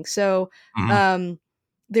anything. So Mhm. um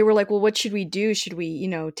they were like, well, what should we do? Should we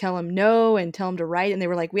tell him no and tell him to write? And they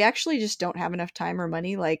were like, we actually just don't have enough time or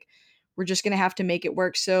money, like we're just gonna have to make it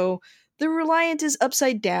work. So the Reliant is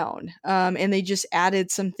upside down, and they just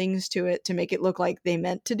added some things to it to make it look like they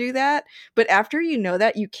meant to do that, but after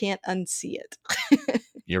that, you can't unsee it.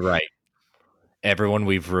 You're right. Everyone,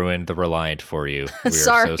 we've ruined the Reliant for you. We are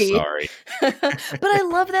so Sorry. sorry. But I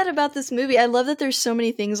love that about this movie. I love that there's so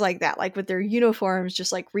many things like that, like with their uniforms,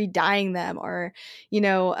 just like redying them, or, you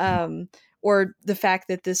know, um, or the fact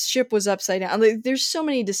that this ship was upside down. Like, there's so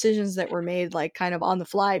many decisions that were made, like kind of on the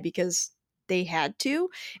fly because they had to.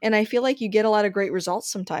 And I feel like you get a lot of great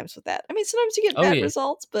results sometimes with that. I mean, sometimes you get Oh bad yeah.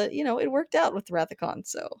 results, but it worked out with Rathacon.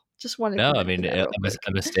 So just wanted No, to I mention mean, that real quick.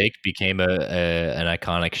 a mistake became an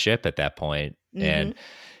iconic ship at that point, Hmm. and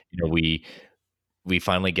we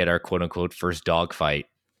finally get our quote unquote first dogfight.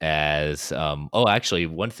 As actually,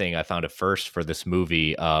 one thing I found a first for this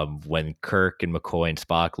movie, when Kirk and McCoy and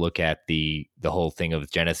Spock look at the whole thing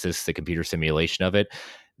of Genesis, the computer simulation of it,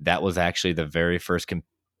 that was actually the very first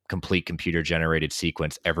complete computer generated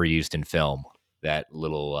sequence ever used in film. That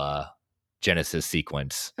little Genesis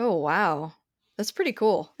sequence. Oh, wow. That's pretty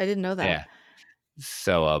cool. I didn't know that. Yeah.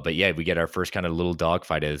 So, but yeah, we get our first kind of little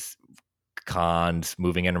dogfight as Khan's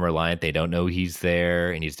moving in Reliant. They don't know he's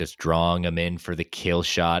there, and he's just drawing them in for the kill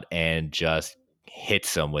shot and just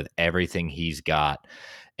hits them with everything he's got,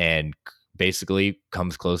 and basically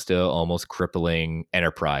comes close to almost crippling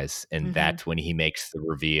Enterprise. And Hmm. that's when he makes the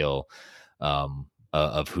reveal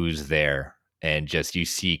of who's there, and just you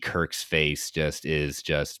see Kirk's face just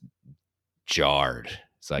jarred.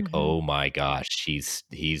 It's like, Hmm. oh my gosh,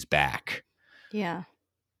 he's back. Yeah.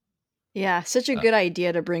 Yeah, such a Uh, good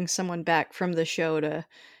idea to bring someone back from the show to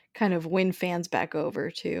kind of win fans back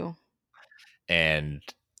over too. and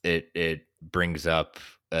it brings up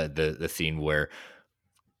the scene where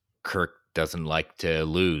Kirk doesn't like to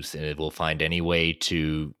lose, and it will find any way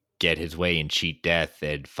to get his way and cheat death,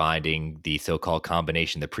 and finding the so-called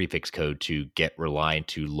combination, the prefix code, to get Reliant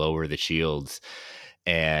to lower the shields.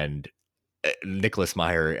 And Nicholas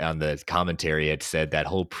Meyer on the commentary had said that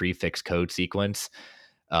whole prefix code sequence,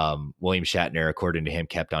 William Shatner, according to him,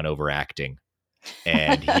 kept on overacting,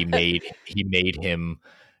 and he made him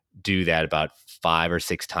do that about 5 or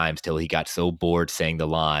 6 times till he got so bored saying the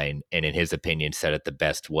line, and in his opinion, said it the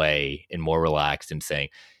best way and more relaxed, and saying,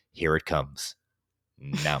 "Here it comes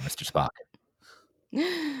now, Mr. Spock."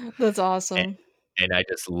 That's And, awesome. and I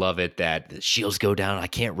just love it that the shields go down. I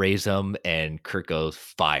can't raise them, and Kirk goes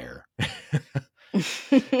fire.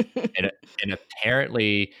 And and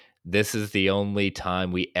apparently, this is the only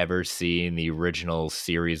time we ever see in the original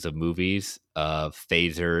series of movies of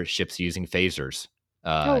phaser ships using phasers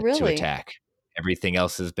Oh, to really? attack. Everything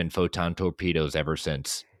else has been photon torpedoes ever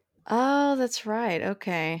since. Oh, that's right.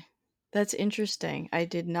 Okay. That's interesting. I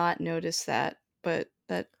did not notice that, but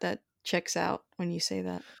that checks out when you say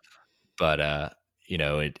that. But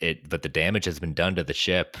but the damage has been done to the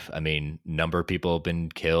ship. I mean, number of people have been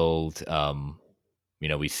killed.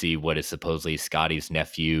 We see what is supposedly Scotty's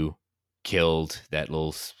nephew killed. That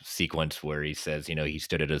little sequence where he says, he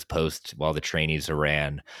stood at his post while the trainees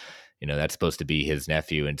ran. That's supposed to be his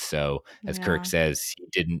nephew. And so, as Kirk Yeah. says,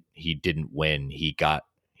 he didn't win.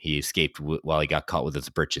 He escaped while he got caught with his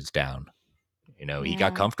britches down. He got Yeah.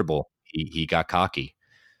 comfortable. He got cocky.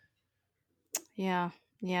 Yeah.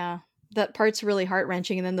 Yeah. That part's really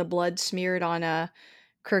heart-wrenching, and then the blood smeared on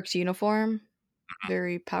Kirk's uniform.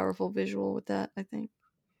 Very powerful visual with that, I think.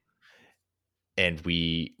 And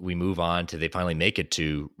we move on to, they finally make it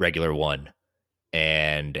to regular one,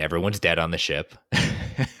 and everyone's dead on the ship.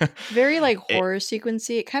 Very like it, horror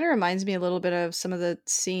sequency. It kind of reminds me a little bit of some of the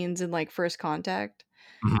scenes in like First Contact.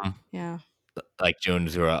 Mhm. Yeah. Like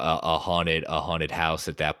Jones, or a haunted house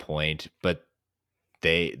at that point. But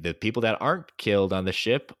the people that aren't killed on the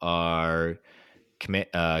ship are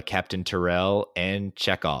Captain Terrell and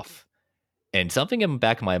Chekhov. And something in the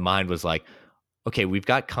back of my mind was like, okay, we've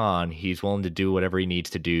got Khan. He's willing to do whatever he needs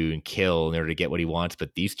to do and kill in order to get what he wants.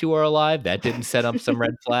 But these two are alive. That didn't set up some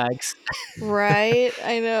red flags. Right?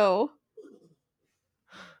 I know.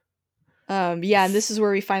 Yeah, and this is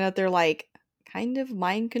where we find out they're like kind of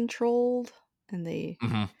mind controlled and they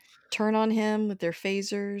Mhm. turn on him with their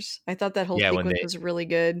phasers. I thought that whole Yeah, when sequence they was really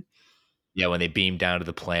good. when they beam down to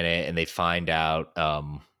the planet and they find out,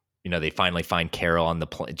 they finally find Carol on the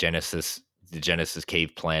Genesis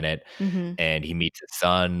cave planet, Hmm. and he meets his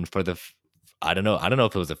son for I don't know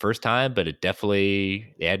if it was the first time, but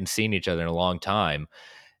they hadn't seen each other in a long time.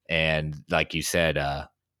 And like you said,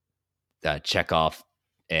 Chekhov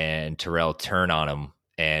and Terrell turn on him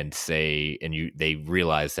and they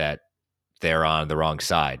realize that they're on the wrong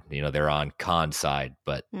side. They're on Khan's side,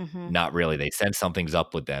 but Hmm. not really. They sense something's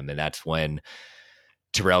up with them, and that's when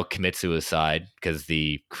Terrell commits suicide because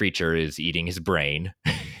the creature is eating his brain.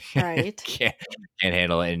 Right. can't, can't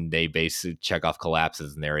handle it, and they basically Chekhov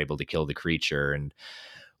collapses, and they're able to kill the creature. And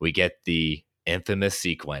we get the infamous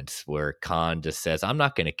sequence where Khan just says, "I'm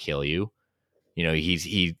not going to kill you."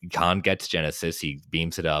 Khan gets Genesis, he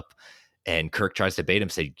beams it up, and Kirk tries to bait him,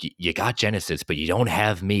 say, "You got Genesis, but you don't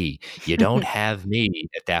have me. You don't have me."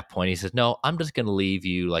 At that point, he says, "No, I'm just going to leave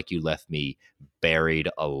you like you left me, buried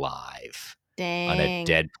alive on a Dang.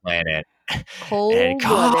 dead planet." And Cold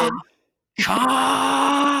Khan, blooded.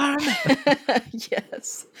 Khan.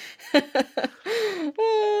 Yes.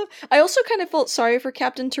 I also kind of felt sorry for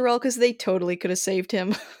Captain Terrell because they totally could have saved him.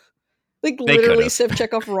 Like They could literally have. Sif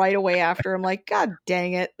Chekhov right away after. I'm like, God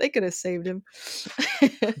dang it. They could have saved him.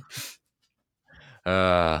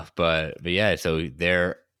 But yeah, so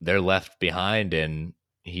they're left behind, and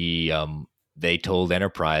they told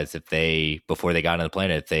Enterprise, if they before they got on the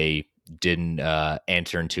planet, if they didn't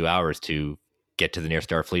answer in 2 hours to get to the near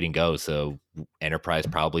star fleet and go. So Enterprise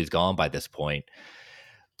probably is gone by this point.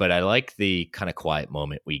 But I like the kind of quiet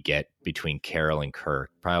moment we get between Carol and Kirk.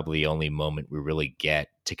 Probably the only moment we really get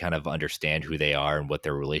to kind of understand who they are and what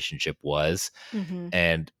their relationship was. Hmm.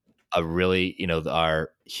 And a really, our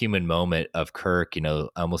human moment of Kirk,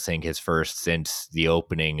 almost saying his first since the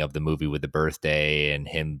opening of the movie with the birthday, and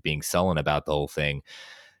him being sullen about the whole thing,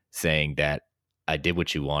 saying that, "I did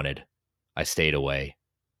what you wanted. I stayed away.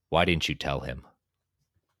 Why didn't you tell him?"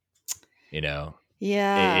 You know, it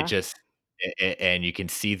Yeah. just, and you can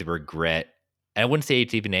see the regret. I wouldn't say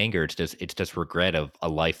it's even anger. It's just regret of a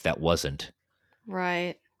life that wasn't.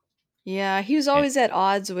 Right. Yeah. He was And always at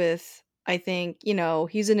odds with, I think,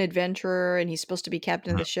 he's an adventurer and he's supposed to be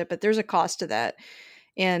captain of Mhm. the ship, but there's a cost to that.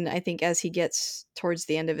 And I think as he gets towards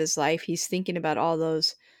the end of his life, he's thinking about all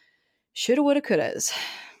those Shoulda, woulda, couldas.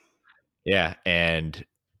 Yeah, and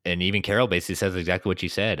even Carol basically says exactly what you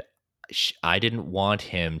said. I didn't want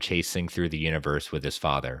him chasing through the universe with his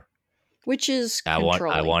father. Which is I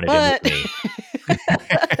controlling, wanted him with but me.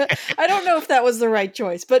 I don't know if that was the right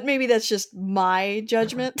choice, but maybe that's just my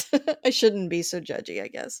judgment. I shouldn't be so judgy, I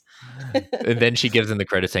guess. And then she gives him the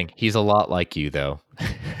credit saying, "He's a lot like you, though."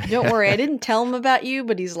 Don't worry, I didn't tell him about you,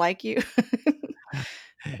 but he's like you.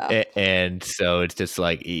 Oh. And so it's just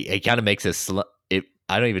like it kind of makes it.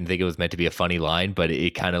 I don't even think it was meant to be a funny line, but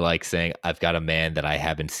it kind of like saying, "I've got a man that I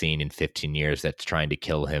haven't seen in 15 years that's trying to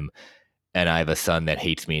kill him, and I have a son that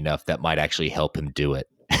hates me enough that might actually help him do it."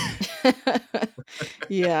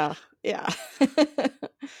 Yeah, yeah.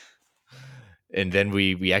 And then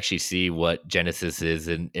we actually see what Genesis is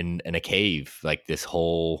in a cave, like this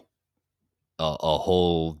whole a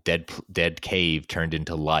whole dead cave turned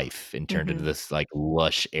into life and turned into Mhm. this like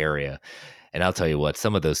lush area. And I'll tell you what,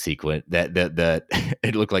 some of those sequence that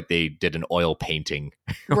it looked like they did an oil painting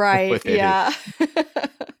Right, with it. yeah.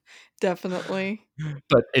 Definitely.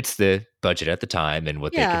 But it's the budget at the time and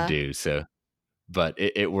what they can Yeah. do. So, but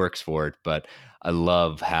it works for it. But I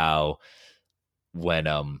love how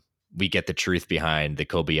when we get the truth behind the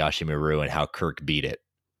Kobayashi Maru and how Kirk beat it.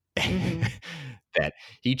 Mhm. That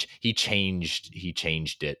he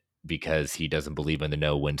changed it because he doesn't believe in the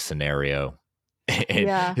no win scenario. And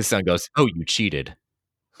Yeah. his son goes, "Oh, you cheated."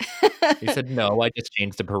 He said, "No, I just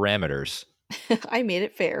changed the parameters." I made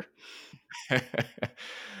it fair.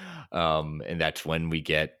 And that's when we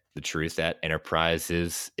get the truth that Enterprise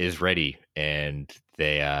is ready, and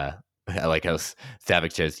they I like how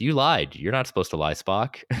Savick says, "You lied. You're not supposed to lie,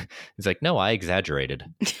 Spock." He's like, "No, I exaggerated."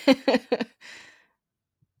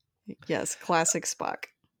 Yes, classic Spock.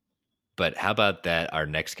 But how about that? Our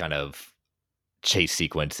next kind of chase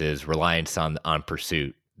sequences reliance on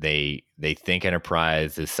pursuit. They think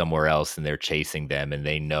Enterprise is somewhere else and they're chasing them and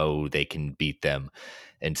they know they can beat them.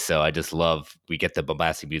 And so I just love we get the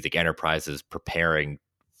bombastic music. Enterprise is preparing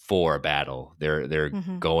for a battle. They're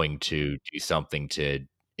Mhm. going to do something to,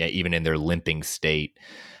 yeah, even in their limping state.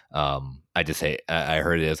 I just say I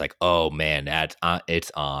heard it as like, oh man, that's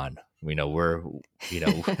it's on. We're you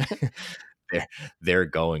know they're they're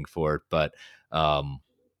going for it, um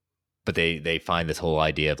but they find this whole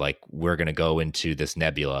idea of like we're going to go into this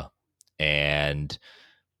nebula and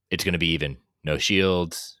it's going to be even no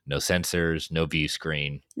shields, no sensors, no view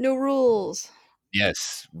screen. No rules.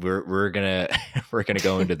 Yes, we're gonna we're gonna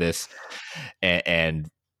go into this, and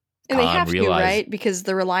And they Khan have to, realized, right? Because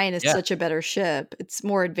the Reliant is yeah, such a better ship. It's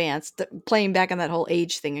more advanced. Playing back on that whole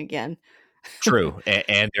age thing again. true,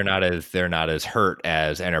 and they're not as hurt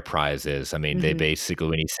as Enterprise is. I mean, they Mhm. basically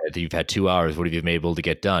when he said you've had 2 hours, what have you been able to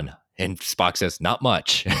get done? And Spock says, not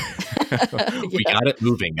much. We Yeah. got it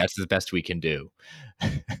moving. That's the best we can do.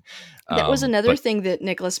 That was another But thing that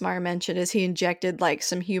Nicholas Meyer mentioned is he injected, like,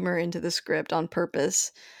 some humor into the script on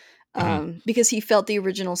purpose, mhm. because he felt the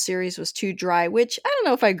original series was too dry, which I don't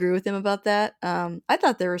know if I agree with him about that. I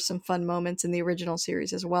thought there were some fun moments in the original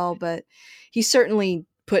series as well, but he certainly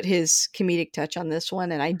put his comedic touch on this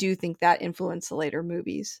one, and I do think that influenced the later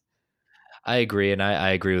movies. I agree, and I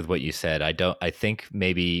agree with what you said. I think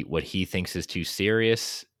maybe what he thinks is too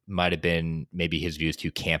serious might have been maybe his view is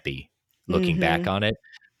too campy looking back Mhm. on it.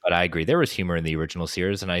 But I agree. There was humor in the original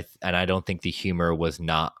series, and I don't think the humor was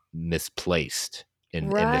not misplaced in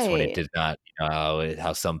this one. It Right. did not,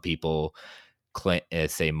 how some people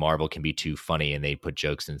say Marvel can be too funny and they put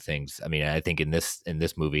jokes and things. I mean, I think in this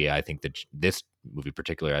movie, I think that this movie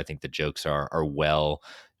particularly, I think the jokes are well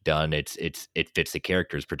done. It fits the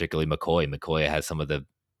characters, particularly McCoy. McCoy has some of the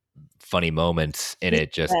funny moments in He's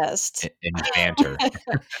it, the just best. in his banter.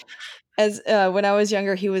 As, when I was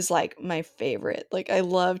younger, he was, like, my favorite, like, I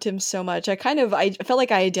loved him so much. I felt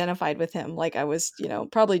like I identified with him, like, I was,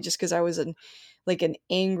 probably just because I was an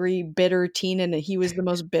angry, bitter teen, and he was the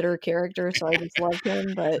most bitter character, so I just loved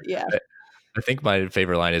him, but yeah. I think my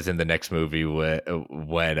favorite line is in the next movie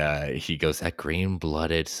when he goes, "That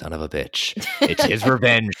green-blooded son of a bitch." It's his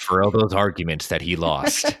revenge for all those arguments that he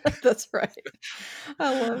lost. That's right.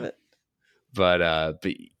 I love it. But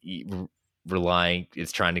relying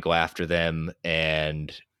is trying to go after them,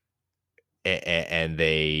 and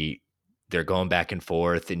they're going back and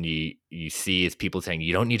forth, and you see his people saying,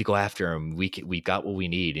 "You don't need to go after him. We got what we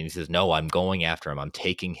need." And he says, "No, I'm going after him. I'm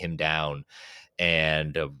taking him down."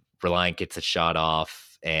 And Reliant gets a shot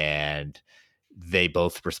off, and they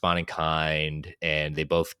both respond in kind, and they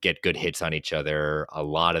both get good hits on each other. A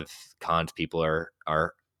lot of Khan's people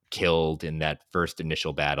are killed in that first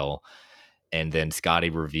initial battle, and then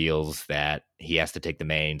Scotty reveals that he has to take the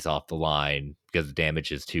mains off the line because the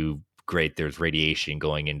damage is too great. There's radiation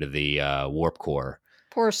going into the warp core,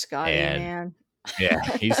 Poor Scotty, and man.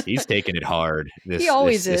 yeah, he's taking it hard He this this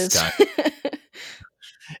always this is. time.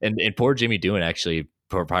 And poor Jimmy Doohan actually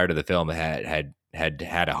prior to the film had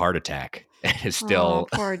a heart attack and is Oh, still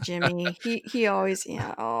poor Jimmy. He always,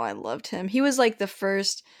 yeah. Oh, I loved him. He was like the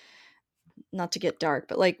first, not to get dark,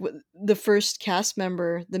 but like the first cast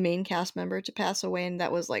member, the main cast member to pass away, and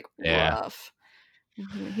that was like yeah. rough.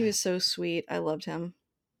 He was so sweet. I loved him.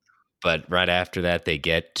 But right after that, they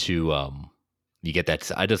get to you get that.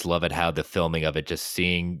 I just love it how the filming of it, just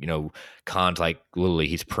seeing Khan's like literally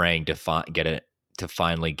he's praying to get it to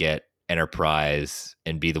finally get Enterprise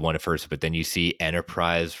and be the one at first, but then you see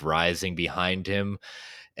Enterprise rising behind him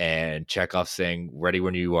and Chekhov saying, "Ready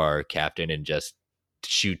when you are, Captain," and just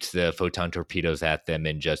shoots the photon torpedoes at them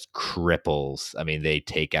and just cripples. I mean, they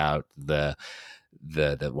take out the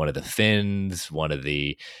one of the fins, one of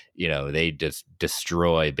the they just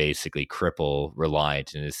destroy, basically cripple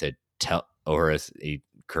Reliant, and it said tell or as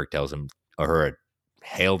Kirk tells him or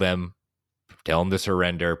hail them, tell them to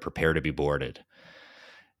surrender, prepare to be boarded,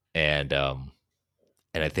 and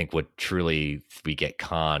I think what truly we get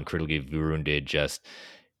Khan critically wounded, just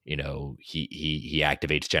he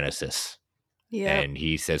activates Genesis Yep. and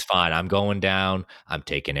he says, "Fine, I'm going down. I'm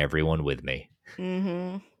taking everyone with me."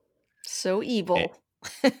 Mm-hmm. So Eh, evil.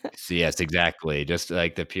 so yes, exactly. Just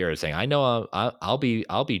like the pure saying, "I know I'll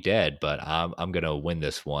be dead, but I'm gonna win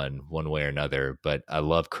this one way or another." But I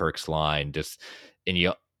love Kirk's line, just and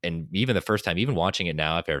you and even the first time, even watching it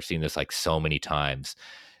now, I've ever seen this like so many times.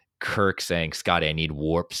 Kirk saying, "Scotty, I need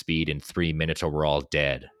warp speed in 3 minutes, or we're all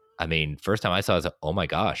dead." I mean, first time I saw it, I was like, "Oh my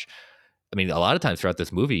gosh!" I mean, a lot of times throughout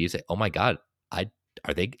this movie, you say, "Oh my god, I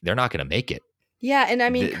are they? They're not going to make it." Yeah, and I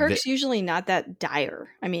mean, The Kirk's usually not that dire.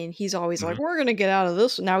 I mean, he's always like, Mhm. "We're gonna get out of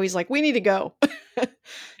this." Now he's like, "We need to go."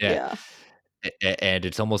 Yeah, Yeah. and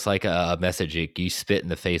it's almost like a message you spit in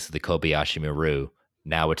the face of the Kobayashi Maru.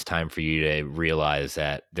 Now it's time for you to realize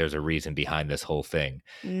that there's a reason behind this whole thing,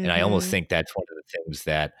 and I almost Mhm. think that's one of the things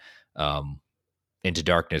that um, Into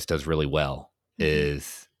Darkness does really well Mhm.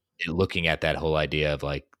 is looking at that whole idea of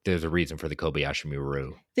like there's a reason for the Kobayashi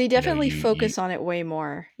Maru. They You know, definitely you focus on it way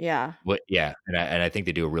more. Yeah. what yeah, and I think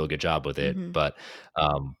they do a real good job with it. Mhm. But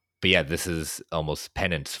yeah, this is almost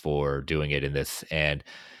penance for doing it in this, and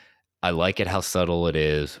I like it how subtle it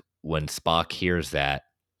is when Spock hears that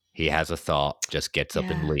he has a thought, just gets up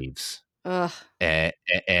and Yeah. leaves. Ugh. And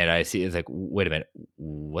I see it's like, wait a minute,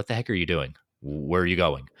 what the heck are you doing? Where are you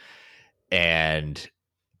going? And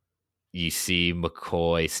you see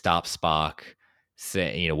McCoy stop Spock,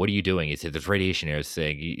 say, "What are you doing?" He said, "There's radiation here."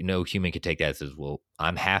 Saying, "No human can take that." He says, "Well,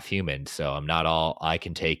 I'm half human, so I'm not all. I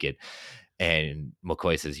can take it." And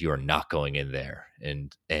McCoy says, "You are not going in there."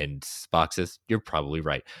 And Spock says, "You're probably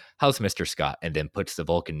right. How's Mister Scott?" And then puts the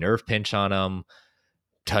Vulcan nerve pinch on him,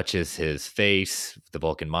 touches his face, the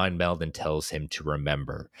Vulcan mind meld, and tells him to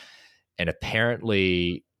remember. And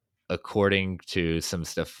apparently, according to some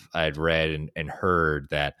stuff I'd read and heard,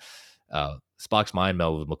 that Spock's mind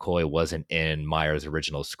meld with McCoy wasn't in Meyer's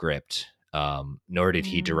original script. Nor did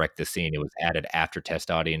he Mm. direct the scene. It was added after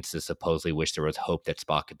test audiences supposedly wished there was hope that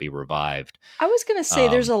Spock could be revived. I was gonna say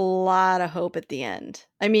there's Um, a lot of hope at the end.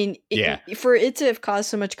 I mean, yeah, for it to have caused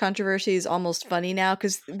so much controversy is almost funny now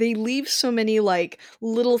because they leave so many like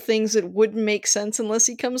little things that wouldn't make sense unless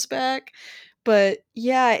he comes back. But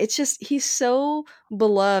yeah, it's just he's so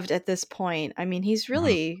beloved at this point. I mean, he's mhm.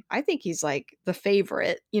 really, I think he's like the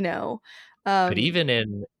favorite, you know. But Um, even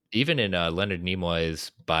in Leonard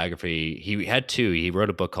Nimoy's biography, he had two. He wrote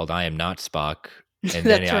a book called "I Am Not Spock," and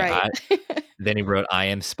then that's right. then he wrote "I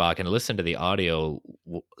Am Spock," and I listened to the audio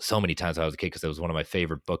so many times when I was a kid because it was one of my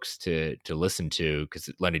favorite books to listen to because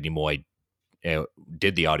Leonard Nimoy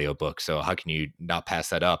did the audiobook. So how can you not pass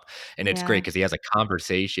that up? And it's great Yeah. because he has a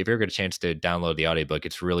conversation. If you ever get a chance to download the audiobook,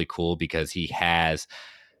 it's really cool because he has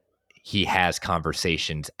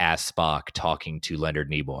conversations as Spock talking to Leonard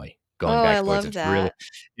Nimoy going Oh, back I and forth. love that.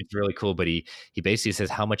 It's really cool. But he basically says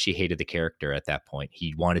how much he hated the character at that point.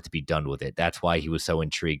 He wanted to be done with it. That's why he was so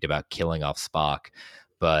intrigued about killing off Spock.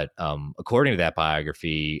 But according to that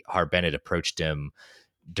biography, Harv Bennett approached him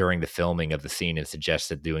during the filming of the scene and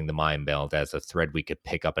suggested doing the mind meld as a thread we could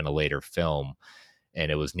pick up in a later film.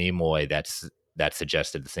 And it was Nimoy that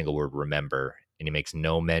suggested the single word "remember." And he makes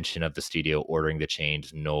no mention of the studio ordering the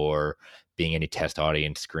change, nor being any test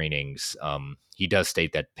audience screenings. He does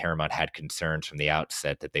state that Paramount had concerns from the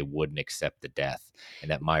outset that they wouldn't accept the death, and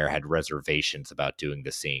that Meyer had reservations about doing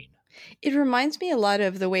the scene. It reminds me a lot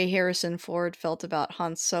of the way Harrison Ford felt about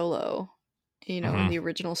Han Solo. You know, in Hmm. the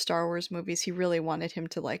original Star Wars movies, he really wanted him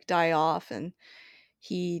to like die off, and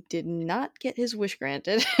he did not get his wish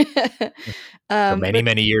granted. For many, But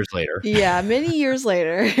many years later. yeah, many years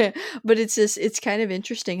later. But it's kind of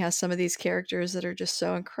interesting how some of these characters that are just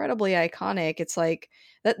so incredibly iconic, it's like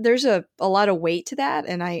that there's a lot of weight to that,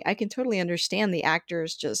 and I can totally understand the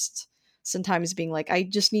actors just sometimes being like, I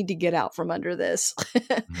just need to get out from under this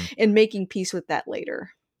Mhm. and making peace with that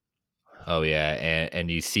later. Oh yeah,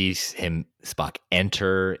 and you see him Spock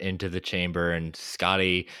enter into the chamber, and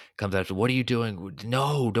Scotty comes after. What are you doing?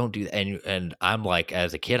 No, don't do that. And I'm like,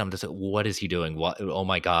 as a kid, I'm just like, what is he doing? What? Oh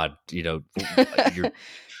my god! You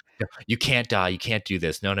can't die. You can't do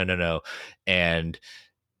this. No, no, no, no. And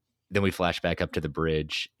then we flash back up to the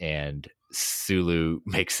bridge, and Sulu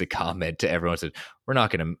makes the comment to everyone, says, we're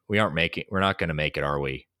not gonna make it, are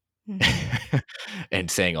we? Mhm.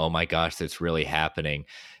 And saying, "Oh my gosh, that's really happening."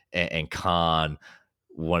 And Khan,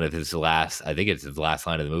 one of his last, I think it's his last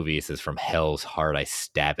line of the movie, he says, "From hell's heart, I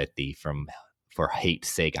stab at thee. From for hate's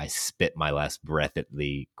sake, I spit my last breath at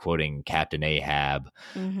thee." Quoting Captain Ahab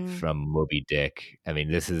Mhm. from Moby Dick. I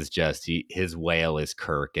mean, this is just his whale is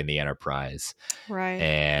Kirk in the Enterprise, Right.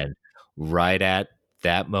 and right at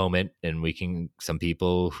that moment, and we can some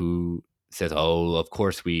people who says, "Oh, of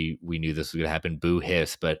course we knew this was going to happen." Boo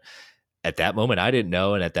hiss, but at that moment, I didn't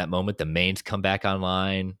know, and at that moment, the mains come back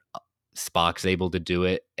online. Spock's able to do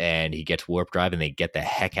it, and he gets warp drive, and they get the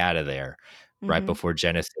heck out of there right Mhm. before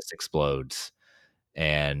Genesis explodes.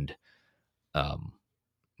 And um,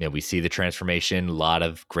 we see the transformation. A lot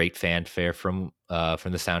of great fanfare from the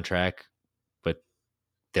soundtrack, but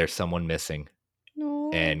there's someone missing,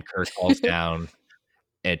 No. and Kirk calls down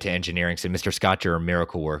and to engineering, said, "Mr. Scott, you're a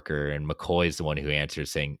miracle worker," and McCoy is the one who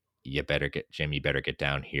answers, saying, "You better get Jim. You better get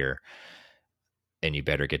down here." And you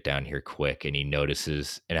better get down here quick. And he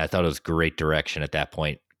notices, and I thought it was great direction at that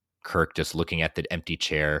point. Kirk just looking at the empty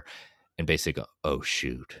chair and basically go, "Oh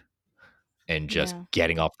shoot," and just Yeah.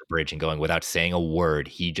 getting off the bridge and going without saying a word.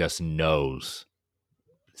 He just knows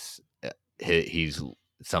he's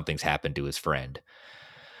something's happened to his friend.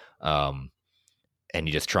 Um, and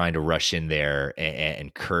he's just trying to rush in there,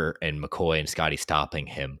 and Kurt and McCoy and Scotty stopping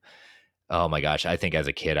him. Oh my gosh! I think as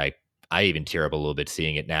a kid, I even tear up a little bit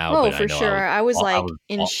seeing it now, Oh, but I for know I was sure. I was, I like, was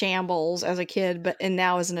in shambles as a kid, and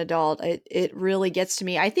now as an adult, it really gets to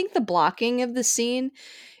me. I think the blocking of the scene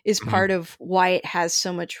is part of why it has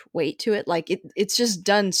so much weight to it. Like, it's just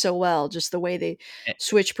done so well, just the way they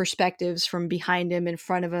switch perspectives from behind him, in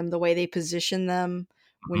front of him, the way they position them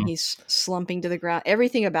when he's slumping to the ground.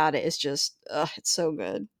 Everything about it is just, ugh, it's so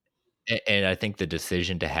good. And I think the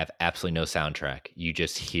decision to have absolutely no soundtrack, you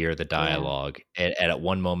just hear the Yeah. dialogue. And at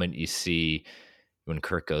one moment, you see when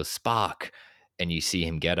Kirk goes, "Spock," and you see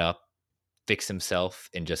him get up, fix himself,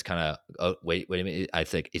 and just kind of, "Oh, wait a minute." I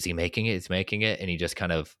think, is he making it? Is he making it? And he just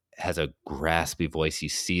kind of has a graspy voice. You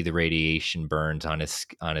see the radiation burns on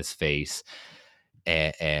his face.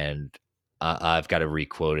 And I've got to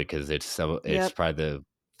requote it because it's Yep. probably the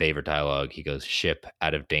favorite dialogue. He goes, "Ship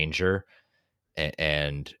out of danger."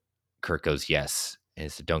 And Kirk goes, "Yes." And he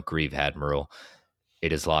said, "Don't grieve, Admiral.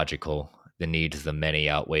 It is logical. The needs of the many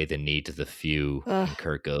outweigh the needs of the few." Ugh. And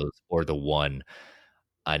Kirk goes, "Or the one.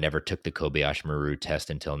 I never took the Kobayashi Maru test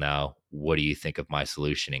until now. What do you think of my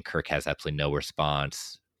solution?" And Kirk has absolutely no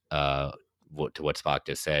response uh, to what Spock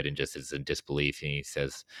just said, and just is in disbelief. And he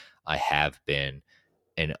says, "I have been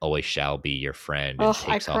and always shall be your friend," and Oh,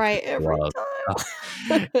 I takes off cry his every glove. time.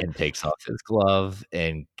 And takes off his glove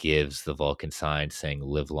and gives the Vulcan sign saying,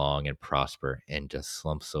 "Live long and prosper," and just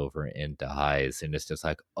slumps over and dies. And it's just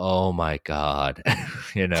like, oh my God.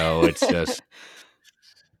 It's just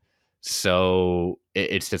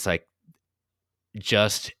it's just like,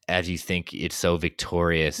 just as you think it's so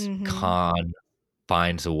victorious, Mhm. Khan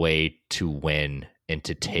finds a way to win and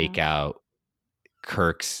to Yeah. take out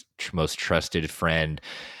Kirk's most trusted friend.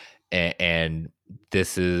 And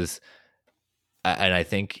this is and I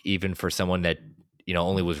think even for someone that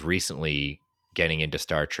only was recently getting into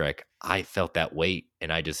Star Trek, I felt that weight,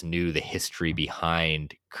 and I just knew the history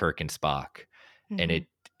behind Kirk and Spock, and Mhm. it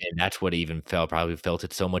and that's what even probably felt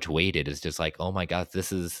it so much weighted. It's just like, oh my god,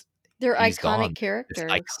 They're he's iconic gone, this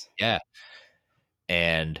icon, characters. yeah.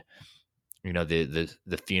 And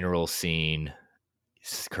the funeral scene,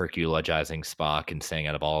 Kirk eulogizing Spock and saying,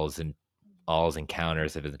 out of all his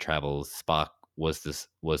encounters of the travels, Spock was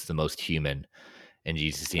the most human. And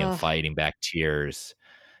you just see him Ugh. fighting back tears,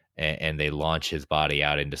 and they launch his body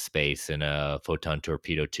out into space in a photon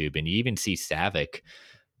torpedo tube, and you even see Savick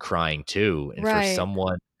crying too. And for Right.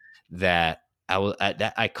 someone that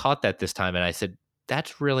I caught that this time, and I said,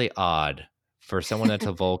 "That's really odd for someone that's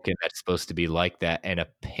a Vulcan that's supposed to be like that." And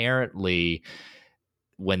apparently,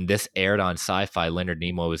 when this aired on Sci-Fi, Leonard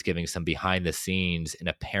Nimoy was giving some behind the scenes, and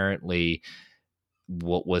apparently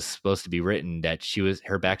what was supposed to be written that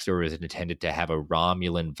her backstory was intended to have a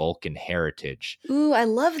Romulan Vulcan heritage. Ooh, I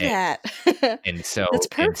love And, that. and so That's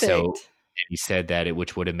and so perfect. he said that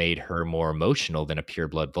which would have made her more emotional than a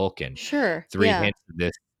pureblood Vulcan. Sure. Three Yeah. hints of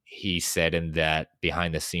this he said in that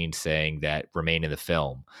behind the scenes saying that remain in the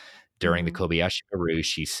film. During the Mhm. Kobayashi Maru,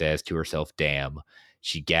 she says to herself, "Damn."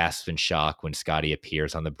 She gasps in shock when Scotty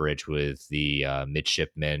appears on the bridge with the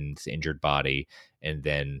midshipman's injured body, and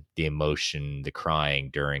then the emotion, the crying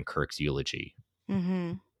during Kirk's eulogy.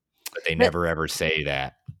 Mhm. But they That never ever say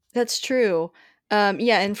that. that's true.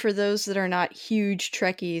 Yeah, and for those that are not huge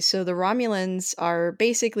Trekkies, so the Romulans are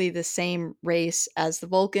basically the same race as the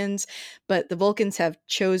Vulcans, but the Vulcans have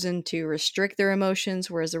chosen to restrict their emotions,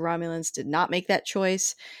 whereas the Romulans did not make that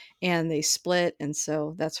choice, and they split, and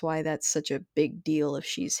so that's why that's such a big deal if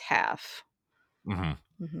she's half. Mhm.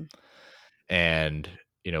 Mhm. And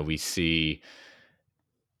we see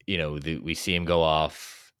we see him go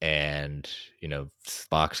off, and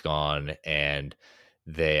Spock's gone, and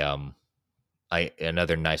they I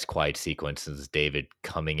another nice quiet sequence is David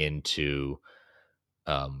coming into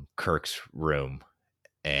Kirk's room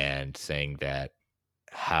and saying that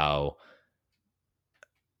how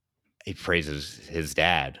he praises his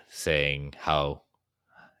dad, saying how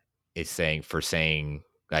it's saying for saying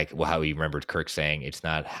like how he remembered Kirk saying it's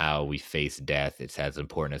not how we face death, it's as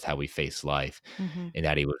important as how we face life, Mhm. and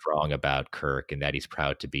that he was wrong about Kirk and that he's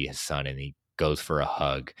proud to be his son, and he goes for a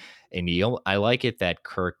hug. And I like it that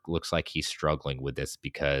Kirk looks like he's struggling with this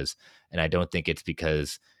because, and I don't think it's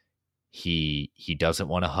because he doesn't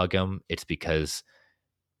want to hug him, it's because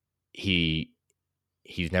he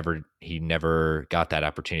he never got that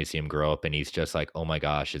opportunity to see him grow up, and he's just like, oh my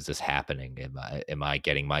gosh, is this happening? Am I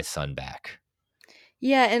getting my son back?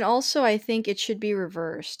 Yeah, and also I think it should be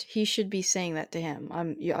reversed. He should be saying that to him.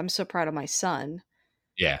 I'm so proud of my son.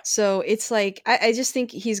 Yeah. So it's like I just think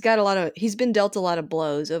he's been dealt a lot of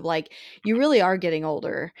blows of like you really are getting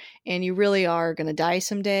older and you really are gonna die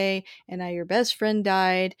someday and now your best friend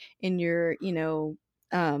died and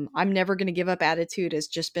I'm never gonna give up attitude has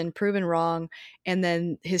just been proven wrong. And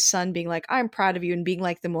then his son being like, I'm proud of you and being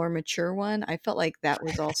like the more mature one. I felt like that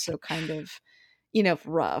was also kind of,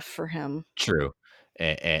 rough for him. True.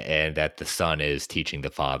 And that the son is teaching the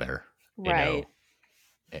father, you Right.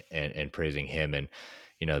 know, and praising him. And,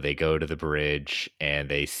 they go to the bridge and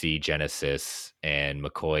they see Genesis, and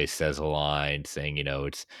McCoy says a line saying,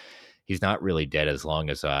 he's not really dead as long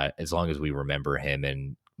as we remember him.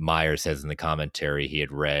 And Meyer says in the commentary he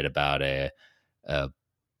had read about a, a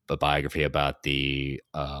biography about the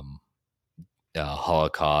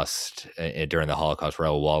Holocaust during the Holocaust,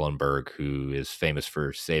 Raoul Wallenberg, who is famous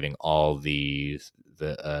for saving all the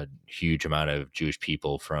huge amount of Jewish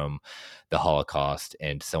people from the Holocaust,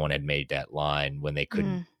 and someone had made that line when they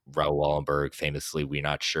couldn't. Mm. Raoul Wallenberg, famously, we're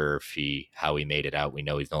not sure if how he made it out. We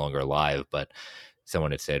know he's no longer alive, but someone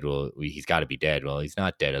had said, "Well, he's got to be dead." Well, he's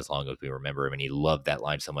not dead as long as we remember him, and he loved that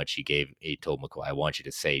line so much. He told McCoy, "I want you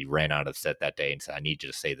to say." He ran out of the set that day and said, "I need you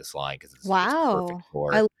to say this line because it's perfect Wow.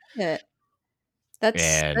 for I it." love it. That's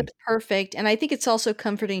And perfect, and I think it's also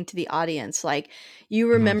comforting to the audience, like, you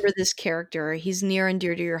mhm, remember this character, he's near and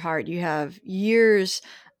dear to your heart, you have years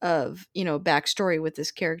of, backstory with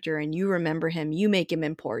this character, and you remember him, you make him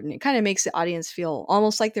important. It kinda makes the audience feel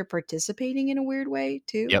almost like they're participating in a weird way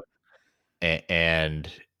too. yep.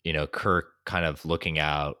 And Kirk kind of looking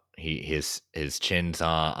out. His chin's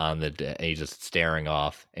on he's just staring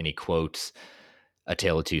off, and he quotes A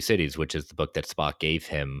Tale of Two Cities, which is the book that Spock gave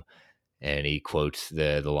him, and he quotes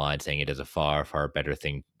the line saying, "It is a far far better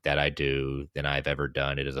thing that I do than I've ever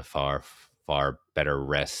done. It is a far far better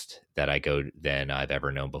rest that I go than I've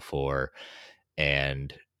ever known before."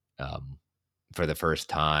 And um, for the first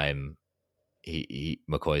time,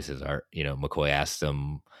 McCoy says, McCoy asks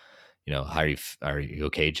him, are you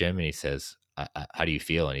okay, Jim? And he says, how do you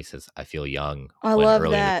feel? And he says, I feel young. I When love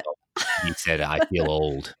early in the that. film, he said, I feel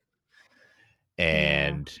old. Yeah.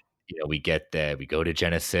 And, we get that. We go to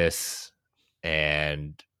Genesis,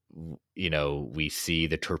 and, we see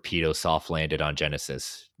the torpedo soft landed on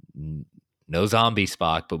Genesis. No zombie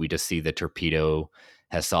Spock, but we just see the torpedo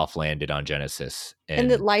has soft landed on Genesis. And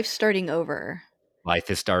that And life's starting over. life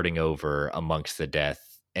is starting over amongst the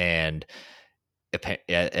death. And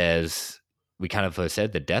as we kind of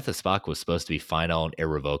said, the death of Spock was supposed to be final and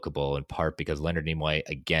irrevocable, in part because Leonard Nimoy,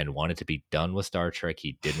 again, wanted to be done with Star Trek.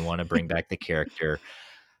 He didn't want to bring back the character.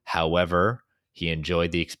 However, he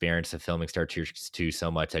enjoyed the experience of filming Star Trek 2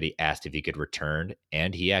 so much that he asked if he could return,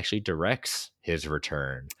 and he actually directs his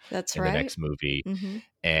return That's in the right. next movie. Mm-hmm.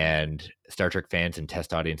 And Star Trek fans and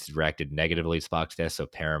test audiences reacted negatively to Spock's death, so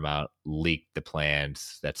Paramount leaked the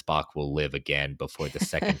plans that Spock will live again before the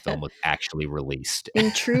second film was actually released.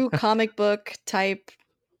 In true comic book type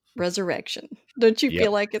resurrection. Don't you Yep.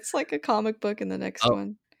 feel like it's like a comic book in the next Oh,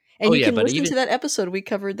 one? oh And you yeah, can but listen even to that episode. We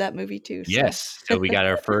covered that movie too. So yes. So we got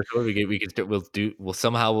our first one. We'll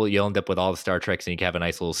somehow you'll end up with all the Star Treks, and you can have a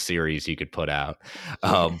nice little series you could put out.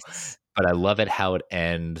 Um, yes. but I love it how it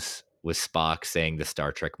ends with Spock saying the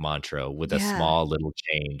Star Trek mantra with a Yeah. small little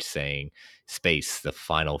change saying, "Space, the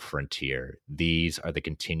final frontier. These are the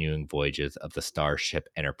continuing voyages of the Starship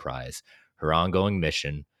Enterprise, her ongoing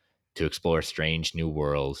mission to explore strange new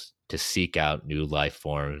worlds, to seek out new life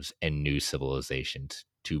forms and new civilizations,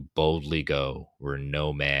 to boldly go where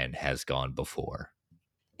no man has gone before."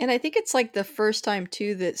 And I think it's like the first time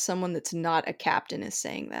too that someone that's not a captain is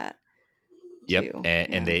saying that Yep, too. and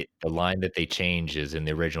Yeah. they the line that they change is in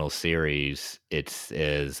the original series,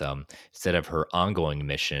 instead of her ongoing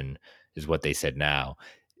mission is what they said now,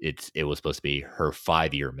 it was supposed to be her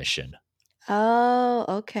 5-year mission. Oh,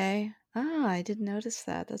 okay. Ah, I didn't notice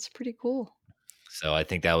that. That's pretty cool. So I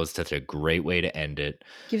think that was such a great way to end it.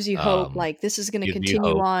 Gives you hope, Um, like this is gonna gives me continue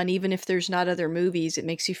hope. on even if there's not other movies. It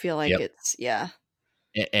makes you feel like Yep. it's yeah.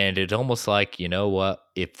 And it's almost like, you know what?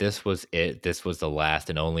 If this was it, this was the last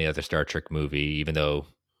and only other Star Trek movie, even though,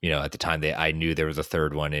 at the time I knew there was a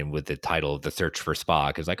third one and with the title The Search for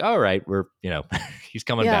Spock, it's like, all right, he's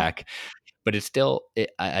coming Yeah. back. But it's still,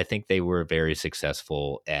 I think they were very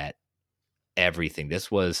successful at everything.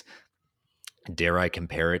 This was, dare I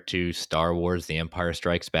compare it to Star Wars The Empire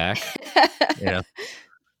Strikes Back? You know,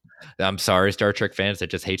 I'm sorry, Star Trek fans that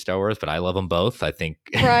just hate Star Wars, but I love them both. I think,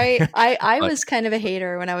 Right. I but was kind of a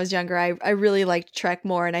hater when I was younger. I really liked Trek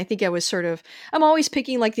more, and I think I was sort of I'm always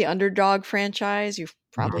picking like the underdog franchise. You've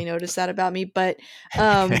probably noticed that about me, but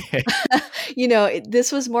um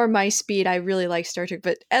this was more my speed. I really like Star Trek,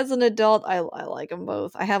 but as an adult, I like them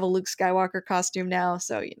both. I have a Luke Skywalker costume now,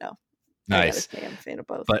 so I got to nice. say I'm a fan of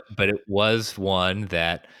both. But it was one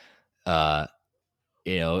that, uh,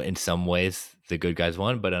 in some ways the good guys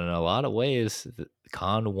won, but in a lot of ways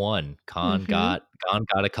Khan won. Mhm. Khan got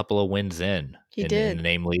a couple of wins He in did.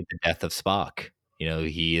 namely the death of Spock.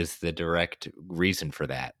 He is the direct reason for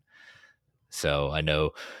that. So I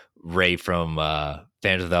know Ray from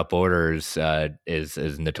Fans Without Borders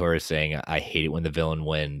is notorious saying, "I hate it when the villain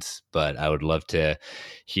wins," but I would love to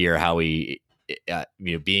hear how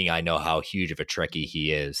being I know how huge of a Trekkie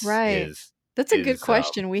he Right. That's a good is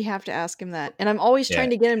question. We have to ask him that. And I'm always yeah. trying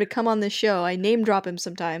to get him to come on this show. I name drop him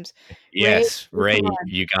sometimes. Ray, Yes, you come Ray, on.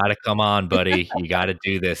 you gotta come on, buddy. You gotta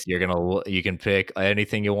do this. You can pick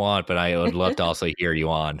anything you want, but I would love to also hear you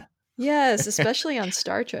on. Yes, especially on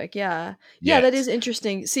Star Trek. Yeah. Yeah, that is Yes.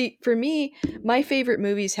 interesting. See, for me, my favorite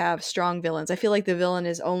movies have strong villains. I feel like the villain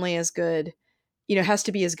is only as good, has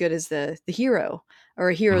to be as good as the hero, or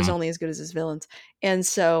a hero is Mhm. only as good as his villains. And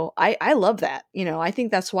so I love that. I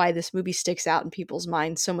think that's why this movie sticks out in people's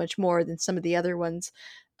minds so much more than some of the other ones.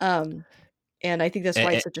 Um, and I think that's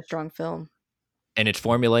why it's such a strong film. And it's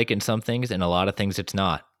formulaic in some things, and a lot of things it's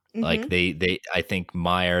not. Like Mhm. I think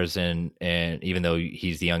Myers and even though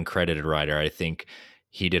he's the uncredited writer, I think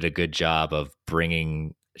he did a good job of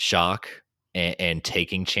bringing shock and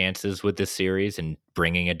taking chances with this series and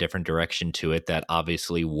bringing a different direction to it that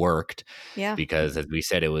obviously worked Yeah. because, as we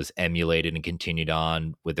said, it was emulated and continued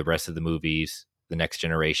on with the rest of the movies, the next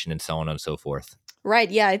generation, and so on and so forth.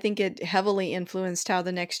 Right, yeah, I think it heavily influenced how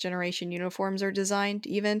the next generation uniforms are designed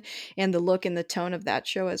even, and the look and the tone of that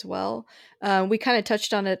show as well. We kinda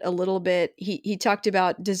touched on it a little bit. He talked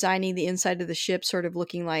about designing the inside of the ship sort of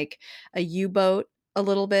looking like a U-boat a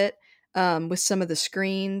little bit, with some of the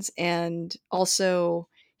screens, and also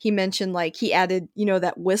he mentioned, like, he added,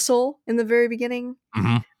 that whistle in the very beginning.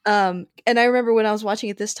 Mhm. And I remember when I was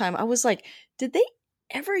watching it this time, I was like, "Did they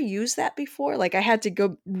ever use that before?" Like, I had to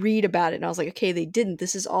go read about it, and I was like, "Okay, they didn't.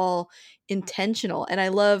 This is all intentional." And I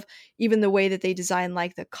love even the way that they design,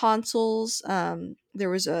 like, the consoles. There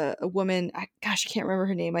was a woman, gosh, I can't remember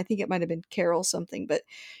her name. I think it might have been Carol something, but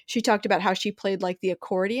she talked about how she played, like, the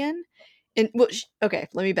accordion. And well, okay,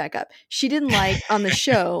 let me back up. She didn't like on the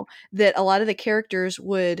show that a lot of the characters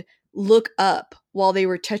would look up while they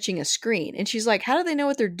were touching a screen. And she's like, "How do they know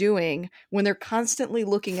what they're doing when they're constantly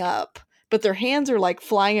looking up, but their hands are like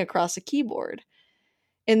flying across a keyboard?"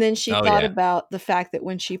 And then she Oh thought yeah. about the fact that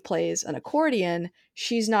when she plays an accordion,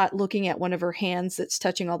 she's not looking at one of her hands that's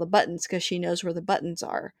touching all the buttons because she knows where the buttons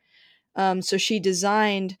are. So she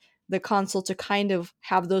designed the console to kind of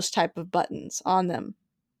have those type of buttons on them.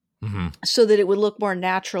 Mhm. so that it would look more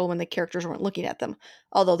natural when the characters weren't looking at them.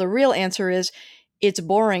 Although the real answer is it's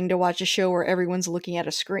boring to watch a show where everyone's looking at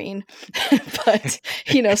a screen. But,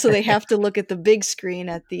 so they have to look at the big screen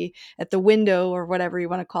at the window or whatever you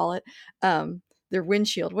want to call it. Their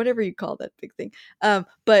windshield, whatever you call that big thing.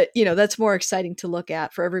 But that's more exciting to look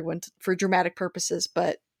at for everyone for dramatic purposes.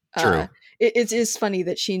 But True. it's funny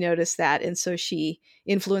that she noticed that, and so she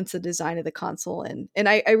influenced the design of the console. And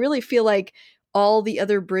I really feel like all the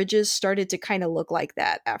other bridges started to kind of look like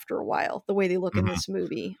that after a while, the way they look in Mhm. this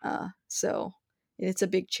movie. So it's a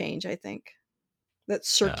big change, I think. That Uh,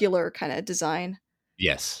 circular kind of design.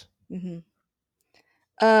 yes. hmm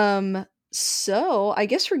so I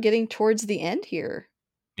guess we're getting towards the end here.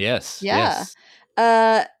 Yes, Yeah. yes.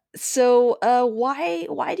 Uh,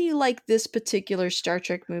 why do you like this particular Star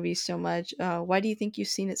Trek movie so much? Why do you think you've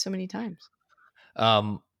seen it so many times?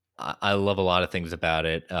 Um, I love a lot of things about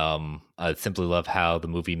it. I simply love how the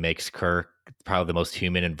movie makes Kirk probably the most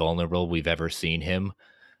human and vulnerable we've ever seen him.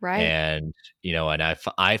 Right. And, and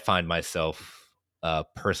I find myself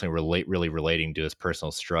personally really relating to his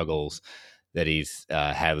personal struggles that he's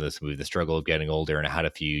had in this movie, the struggle of getting older and how to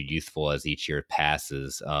feel youthful as each year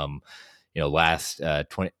passes. Last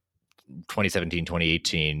 2017,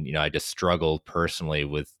 2018, I just struggled personally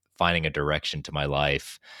with finding a direction to my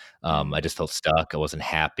life. Mm. I just felt stuck. I wasn't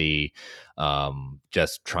happy.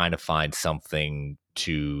 Just trying to find something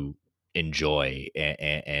to enjoy.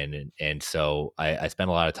 And so I spent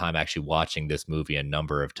a lot of time actually watching this movie a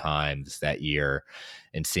number of times that year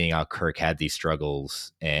and seeing how Kirk had these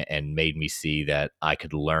struggles and made me see that I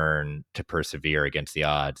could learn to persevere against the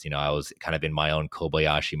odds. I was kind of in my own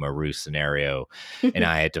Kobayashi Maru scenario and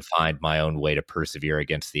I had to find my own way to persevere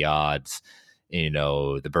against the odds.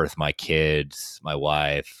 The birth of my kids, my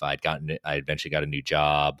wife, I eventually got a new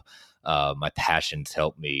job. My passions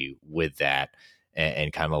helped me with that.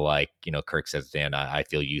 And kind of like, Kirk says, Dan, I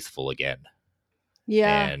feel youthful again.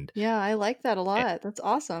 Yeah. And, Yeah, I like that a lot. That's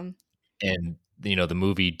awesome. and, the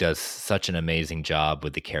movie does such an amazing job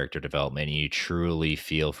with the character development. You truly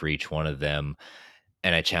feel for each one of them,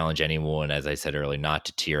 and I challenge anyone, as I said earlier, not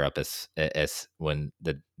to tear up as when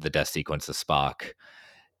the death sequence of Spock.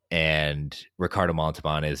 And Ricardo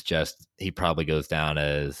Montalban is just he probably goes down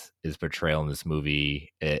as his portrayal in this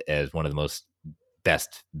movie as one of the most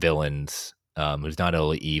best villains, who's not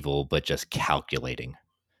only evil but just calculating.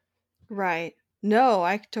 Right. No,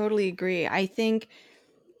 I totally agree. I think,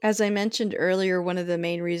 as I mentioned earlier, one of the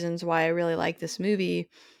main reasons why I really like this movie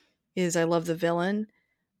is I love the villain.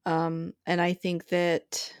 And I think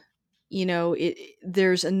that,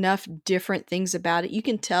 there's enough different things about it. You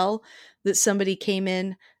can tell that somebody came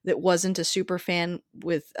in that wasn't a super fan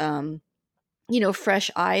with,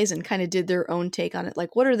 fresh eyes and kind of did their own take on it.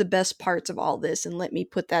 Like, what are the best parts of all this? And let me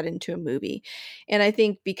put that into a movie. And I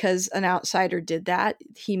think because an outsider did that,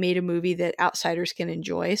 he made a movie that outsiders can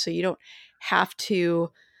enjoy. So you don't have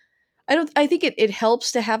to. I think it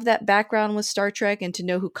helps to have that background with Star Trek and to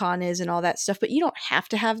know who Khan is and all that stuff, but you don't have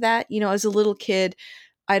to have that. As a little kid,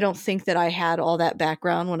 I don't think that I had all that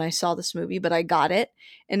background when I saw this movie, but I got it,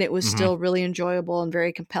 and it was Hmm. still really enjoyable and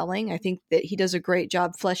very compelling. I think that he does a great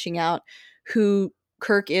job fleshing out who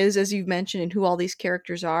Kirk is, as you've mentioned, and who all these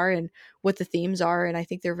characters are and what the themes are, and I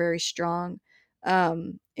think they're very strong.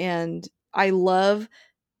 And I love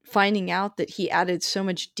finding out that he added so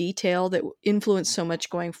much detail that influenced so much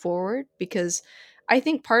going forward, because I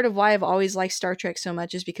think part of why I've always liked Star Trek so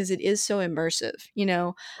much is because it is so immersive.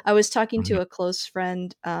 I was talking to Hmm. a close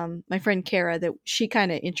friend, my friend Kara, that she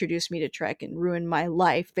kind of introduced me to Trek and ruined my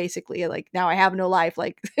life, basically. Like, now I have no life,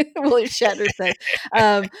 like William Shatner said.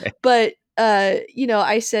 But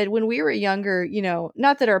I said when we were younger,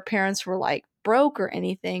 not that our parents were like broke or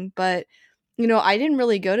anything, but I didn't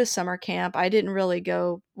really go to summer camp. We didn't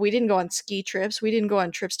go on ski trips. We didn't go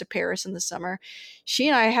on trips to Paris in the summer. She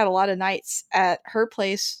and I had a lot of nights at her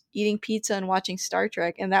place eating pizza and watching Star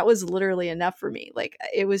Trek. And that was literally enough for me. Like,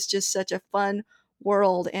 it was just such a fun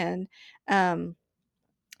world. And, um,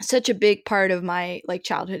 such a big part of my like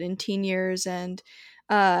childhood and teen years, and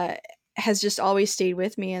uh has just always stayed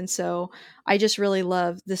with me. And so I just really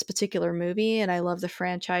love this particular movie, and I love the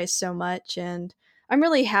franchise so much. And I'm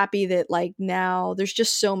really happy that like now there's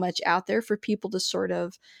just so much out there for people to sort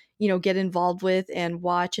of get involved with and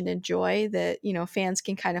watch and enjoy, that fans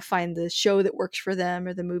can kind of find the show that works for them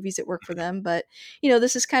or the movies that work for them. But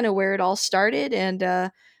this is kind of where it all started. And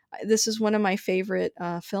this is one of my favorite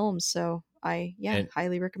films, so I, yeah, And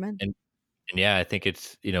highly recommend. and and yeah, I think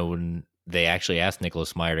it's when they actually asked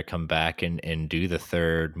Nicholas Meyer to come back and do the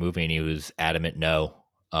third movie, and he was adamant no.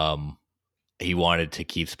 Um, he wanted to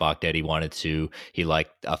keep Spock dead. He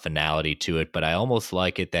liked a finality to it, but I almost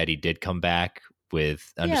like it that he did come back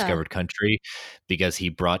with Yeah, Undiscovered Country because he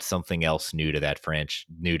brought something else new to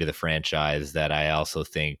the franchise that I also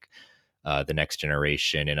think the Next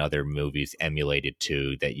Generation and other movies emulated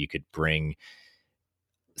too. That you could bring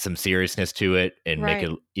some seriousness to it and make it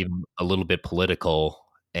right. even a little bit political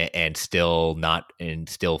and still not and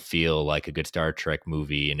still feel like a good Star Trek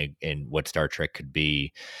movie and what Star Trek could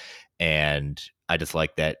be. And I just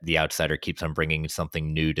like that The Outsider keeps on bringing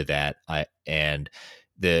something new to that.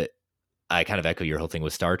 The I kind of echo your whole thing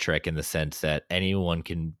with Star Trek in the sense that anyone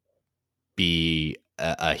can be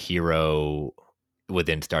a hero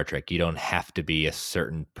within Star Trek. You don't have to be a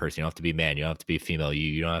certain person. You don't have to be a man. You don't have to be a female.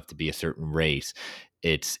 You don't have to be a certain race.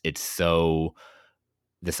 It's so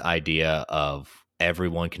this idea of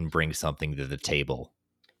everyone can bring something to the table.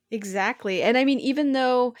 Exactly. And I mean, even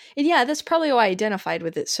though, and yeah, that's probably why I identified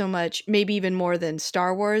with it so much, maybe even more than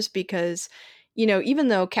Star Wars, because, even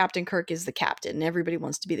though Captain Kirk is the captain and everybody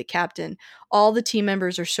wants to be the captain, all the team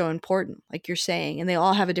members are so important, like you're saying, and they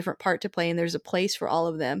all have a different part to play, and there's a place for all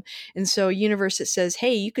of them. And so, a universe that says,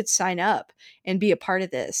 hey, you could sign up and be a part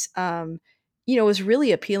of this, was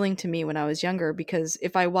really appealing to me when I was younger because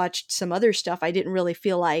if I watched some other stuff, I didn't really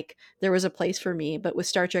feel like there was a place for me. But with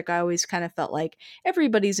Star Trek, I always kind of felt like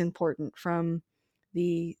everybody's important from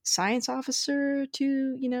the science officer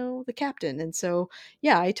to the captain. And so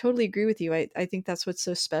yeah, I totally agree with you. I think that's what's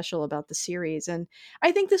so special about the series, and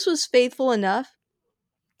I think this was faithful enough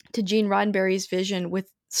to Gene Roddenberry's vision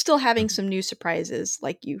with still having Mhm. some new surprises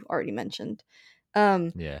like you already mentioned.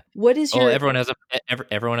 um Yeah. what is Well, your everyone has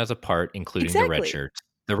a part, including the red exactly. shirts.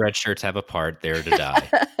 The red shirts have a part there to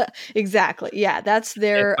die. Exactly, yeah, that's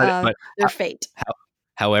their Ho fate. how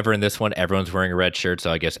however, in this one, everyone's wearing a red shirt,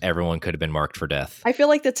 so I guess everyone could have been marked for death. I feel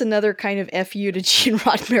like that's another kind of FU to Gene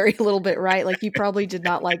Roddenberry a little bit, right? Like, he probably did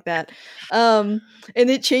not like that. Um, and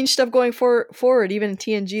it changed stuff going forward. Even in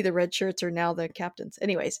TNG, the red shirts are now the captains.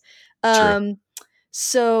 Anyways, True. um,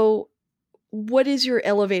 so what is your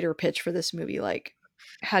elevator pitch for this movie? Like,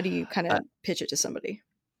 how do you kind Uh, of pitch it to somebody?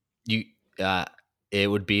 you uh, it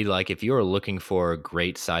would be like if you were looking for a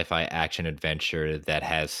great sci-fi action adventure that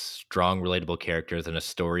has strong, relatable characters and a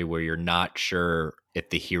story where you're not sure if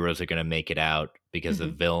the heroes are gonna make it out because the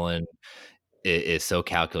Hmm. villain is so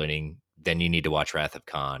calculating, then you need to watch Wrath of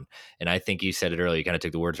Khan. And I think you said it earlier. You kind of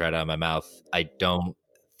took the words right out of my mouth. I don't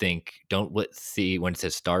see when it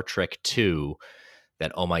says Star Trek 2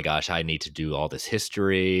 that, oh my gosh, I need to do all this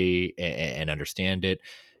history and understand it.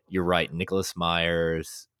 You're right. Nicholas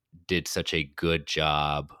Myers did such a good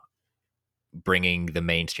job bringing the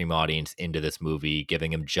mainstream audience into this movie,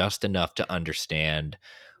 giving them just enough to understand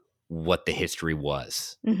what the history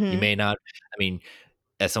was. You Hmm. may not, I mean,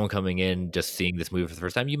 as someone coming in just seeing this movie for the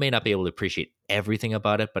first time, you may not be able to appreciate everything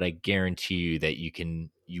about it, but I guarantee you that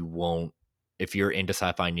you won't. If you're into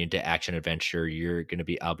sci-fi and you're into action adventure,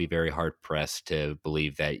 I'll be very hard pressed to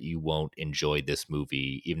believe that you won't enjoy this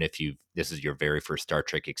movie, even if this is your very first Star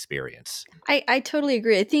Trek experience. I totally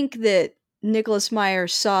agree. I think that Nicholas Meyer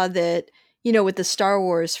saw that, with the Star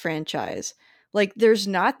Wars franchise, like there's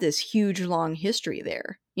not this huge long history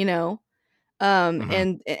there, Mhm.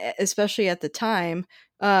 and especially at the time,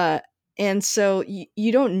 uh, and so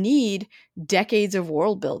you don't need decades of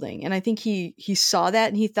world building. And I think he saw that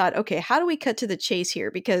and he thought, okay, how do we cut to the chase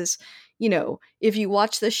here? Because if you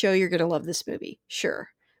watch the show, you're gonna love this movie, sure,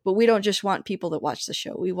 but we don't just want people that watch the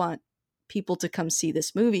show. We want people to come see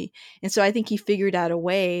this movie. And so I think he figured out a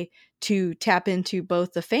way to tap into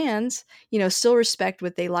both the fans, still respect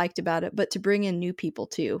what they liked about it, but to bring in new people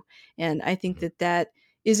too. And I think Mhm. that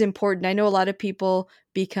is important. I know a lot of people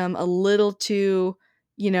become a little too,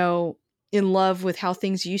 you know, in love with how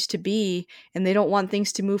things used to be and they don't want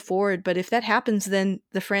things to move forward. But if that happens, then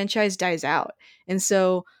the franchise dies out. And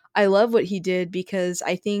so I love what he did because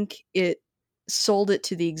I think it sold it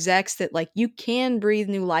to the execs that like you can breathe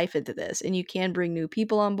new life into this and you can bring new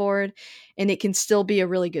people on board and it can still be a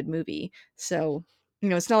really good movie. So,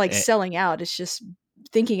 it's not like Eh, selling out, it's just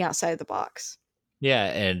thinking outside the box. yeah,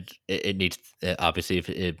 and it needs obviously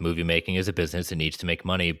if movie making is a business, it needs to make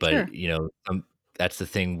money. But Sure. that's the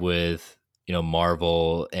thing with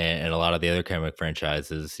Marvel and a lot of the other comic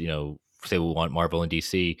franchises. Say we want Marvel and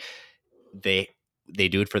DC, they they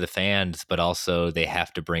do it for the fans, but also they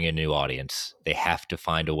have to bring a new audience. They have to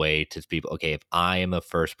find a way to people. Okay, if I am a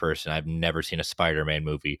first person, I've never seen a Spider-Man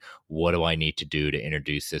movie. What do I need to do to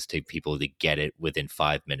introduce this to people to get it within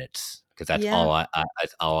 5 minutes? Because that's Yeah.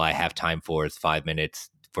 all I have time for is 5 minutes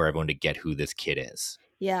for everyone to get who this kid is.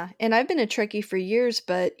 Yeah, and I've been a Trekkie for years,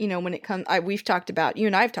 but when it comes, we've talked about you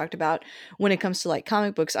and I've talked about when it comes to like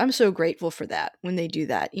comic books. I'm so grateful for that when they do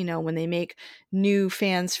that. When they make new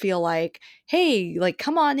fans feel like, hey, like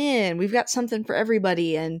come on in, we've got something for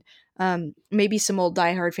everybody, and maybe some old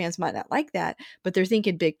diehard fans might not like that, but they're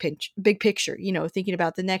thinking big picture. Thinking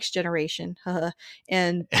about the next generation,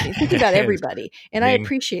 and thinking about everybody, and I Bing.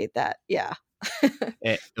 appreciate that. Yeah.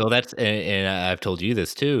 Well, and I've told you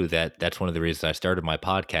this too, that that's one of the reasons I started my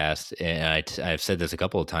podcast, and I've said this a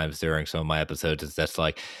couple of times during some of my episodes. Is that's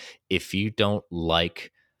like, if you don't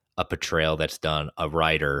like a portrayal that's done, a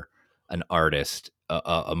writer, an artist,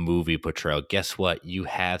 a movie portrayal, guess what? You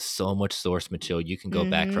have so much source material you can go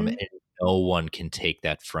back from it, Hmm. and no one can take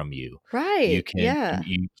that from you. You Right. can Yeah.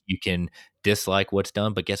 you can dislike what's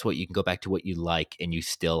done, but guess what? You can go back to what you like, and you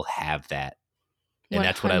still have that. And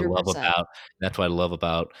that's what I love 100%.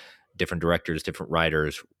 about different directors, different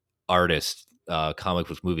writers, artists, comic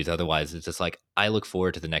books, movies. Otherwise, it's just like I look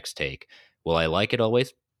forward to the next take. Will I like it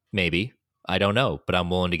always? Maybe. I don't know, but I'm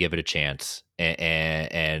willing to give it a chance.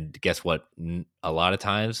 And guess what? A lot of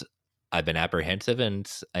times I've been apprehensive, and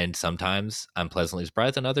sometimes I'm pleasantly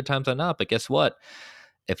surprised, and other times I'm not. But guess what?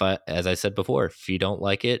 If I, as I said before, if you don't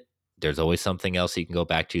like it, there's always something else you can go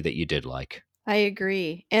back to that you did like. I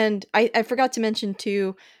agree. And I forgot to mention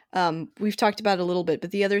too, we've talked about it a little bit,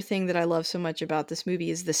 but the other thing that I love so much about this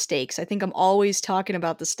movie is the stakes. I think I'm always talking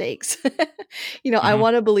about the stakes. I Hmm.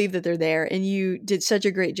 want to believe that they're there. And you did such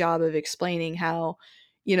a great job of explaining how,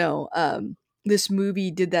 this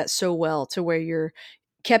movie did that so well to where you're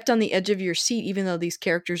kept on the edge of your seat, even though these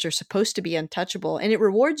characters are supposed to be untouchable. And it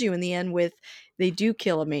rewards you in the end with they do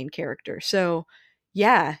kill a main character. So,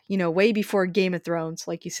 yeah, way before Game of Thrones,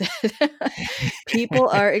 like you said. People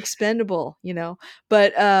are expendable,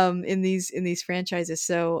 but in these franchises.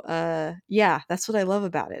 So yeah, that's what I love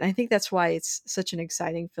about it. And I think that's why it's such an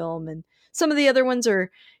exciting film. And some of the other ones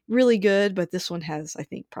are really good, but this one has, I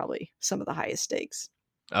think, probably some of the highest stakes.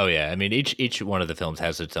 Oh yeah, I mean each one of the films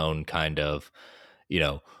has its own kind of, you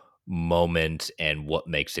know, moment and what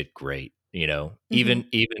makes it great. Hmm.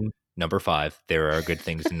 Even number five, there are good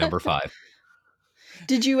things in number five.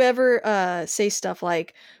 Did you ever say stuff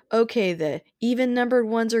like, okay, the even numbered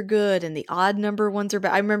ones are good and the odd number ones are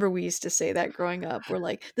bad? I remember we used to say that growing up. We're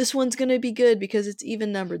like, this one's going to be good because it's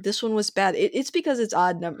even numbered. This one was bad. It's because it's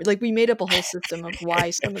odd numbered. Like we made up a whole system of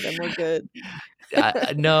why some of them were good.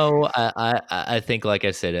 No, I think, like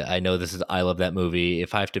I said, I know this is I love that movie.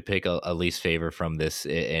 If I have to pick a least favorite from this,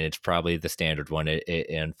 and it's probably the standard one.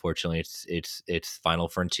 Unfortunately, it's Final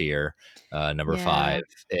Frontier, number five,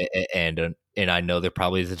 Yeah. and I know they're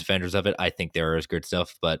probably the defenders of it. I think there is good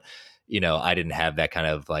stuff, but I didn't have that kind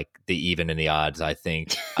of like the even and the odds. I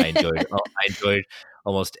think I enjoyed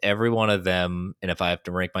almost every one of them. And if I have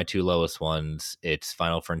to rank my two lowest ones, it's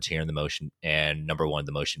Final Frontier and the motion, and number one,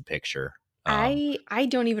 the motion picture. Um, I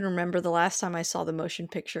don't even remember the last time I saw the motion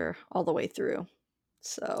picture all the way through.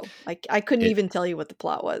 So I couldn't it even tell you what the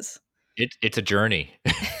plot was. it's a journey.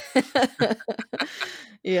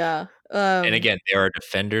 Yeah. And again, there are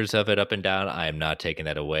defenders of it up and down. I am not taking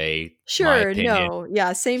that away. My Sure, opinion. no.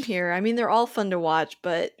 Yeah, same here. I mean, they're all fun to watch,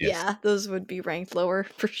 but Yes. yeah, those would be ranked lower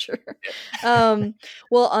for sure. Um,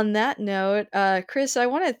 well, on that note, Chris, I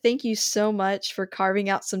want to thank you so much for carving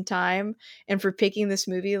out some time and for picking this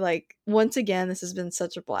movie. Like, once again, this has been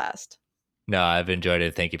such a blast. No, I've enjoyed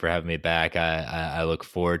it. Thank you for having me back. I look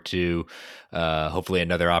forward to hopefully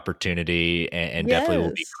another opportunity, and definitely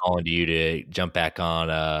will be Yes. calling to you to jump back on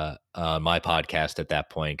my podcast at that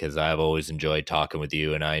point, because I've always enjoyed talking with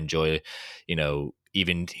you, and I enjoy,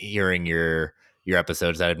 even hearing your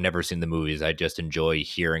episodes. I've never seen the movies. I just enjoy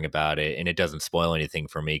hearing about it, and it doesn't spoil anything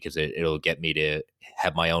for me because it'll get me to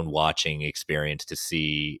have my own watching experience to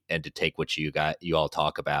see and to take what you all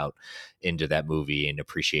talk about into that movie and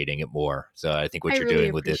appreciating it more. So I think I what you're really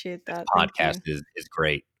doing with appreciate this that. Thank podcast you. is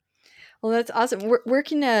great. Well, that's awesome. Where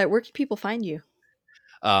can people find you?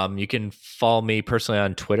 You can follow me personally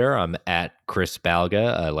on Twitter. I'm at Chris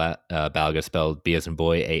Balga, Balga spelled B as in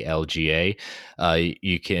boy, ALGA.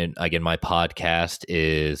 You can, again, my podcast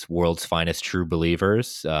is World's Finest True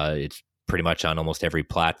Believers. It's pretty much on almost every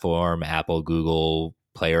platform: Apple, Google,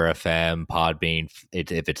 Player FM, Podbean.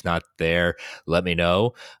 If it's not there, let me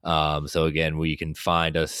know. So again, we can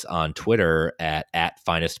find us on Twitter at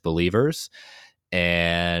Finest Believers,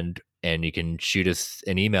 and you can shoot us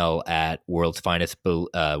an email at world's finest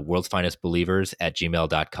believers at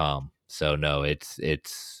gmail.com. So no, it's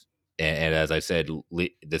and as I said,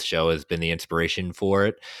 this show has been the inspiration for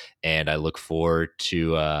it, and I look forward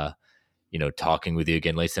to talking with you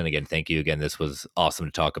again, Lisa. And again, thank you again. This was awesome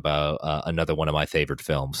to talk about another one of my favorite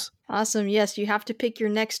films. Awesome. Yes, you have to pick your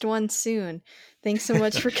next one soon. Thanks so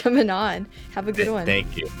much for coming on. Have a good one.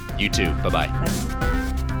 Thank you. You too. Bye bye. Bye.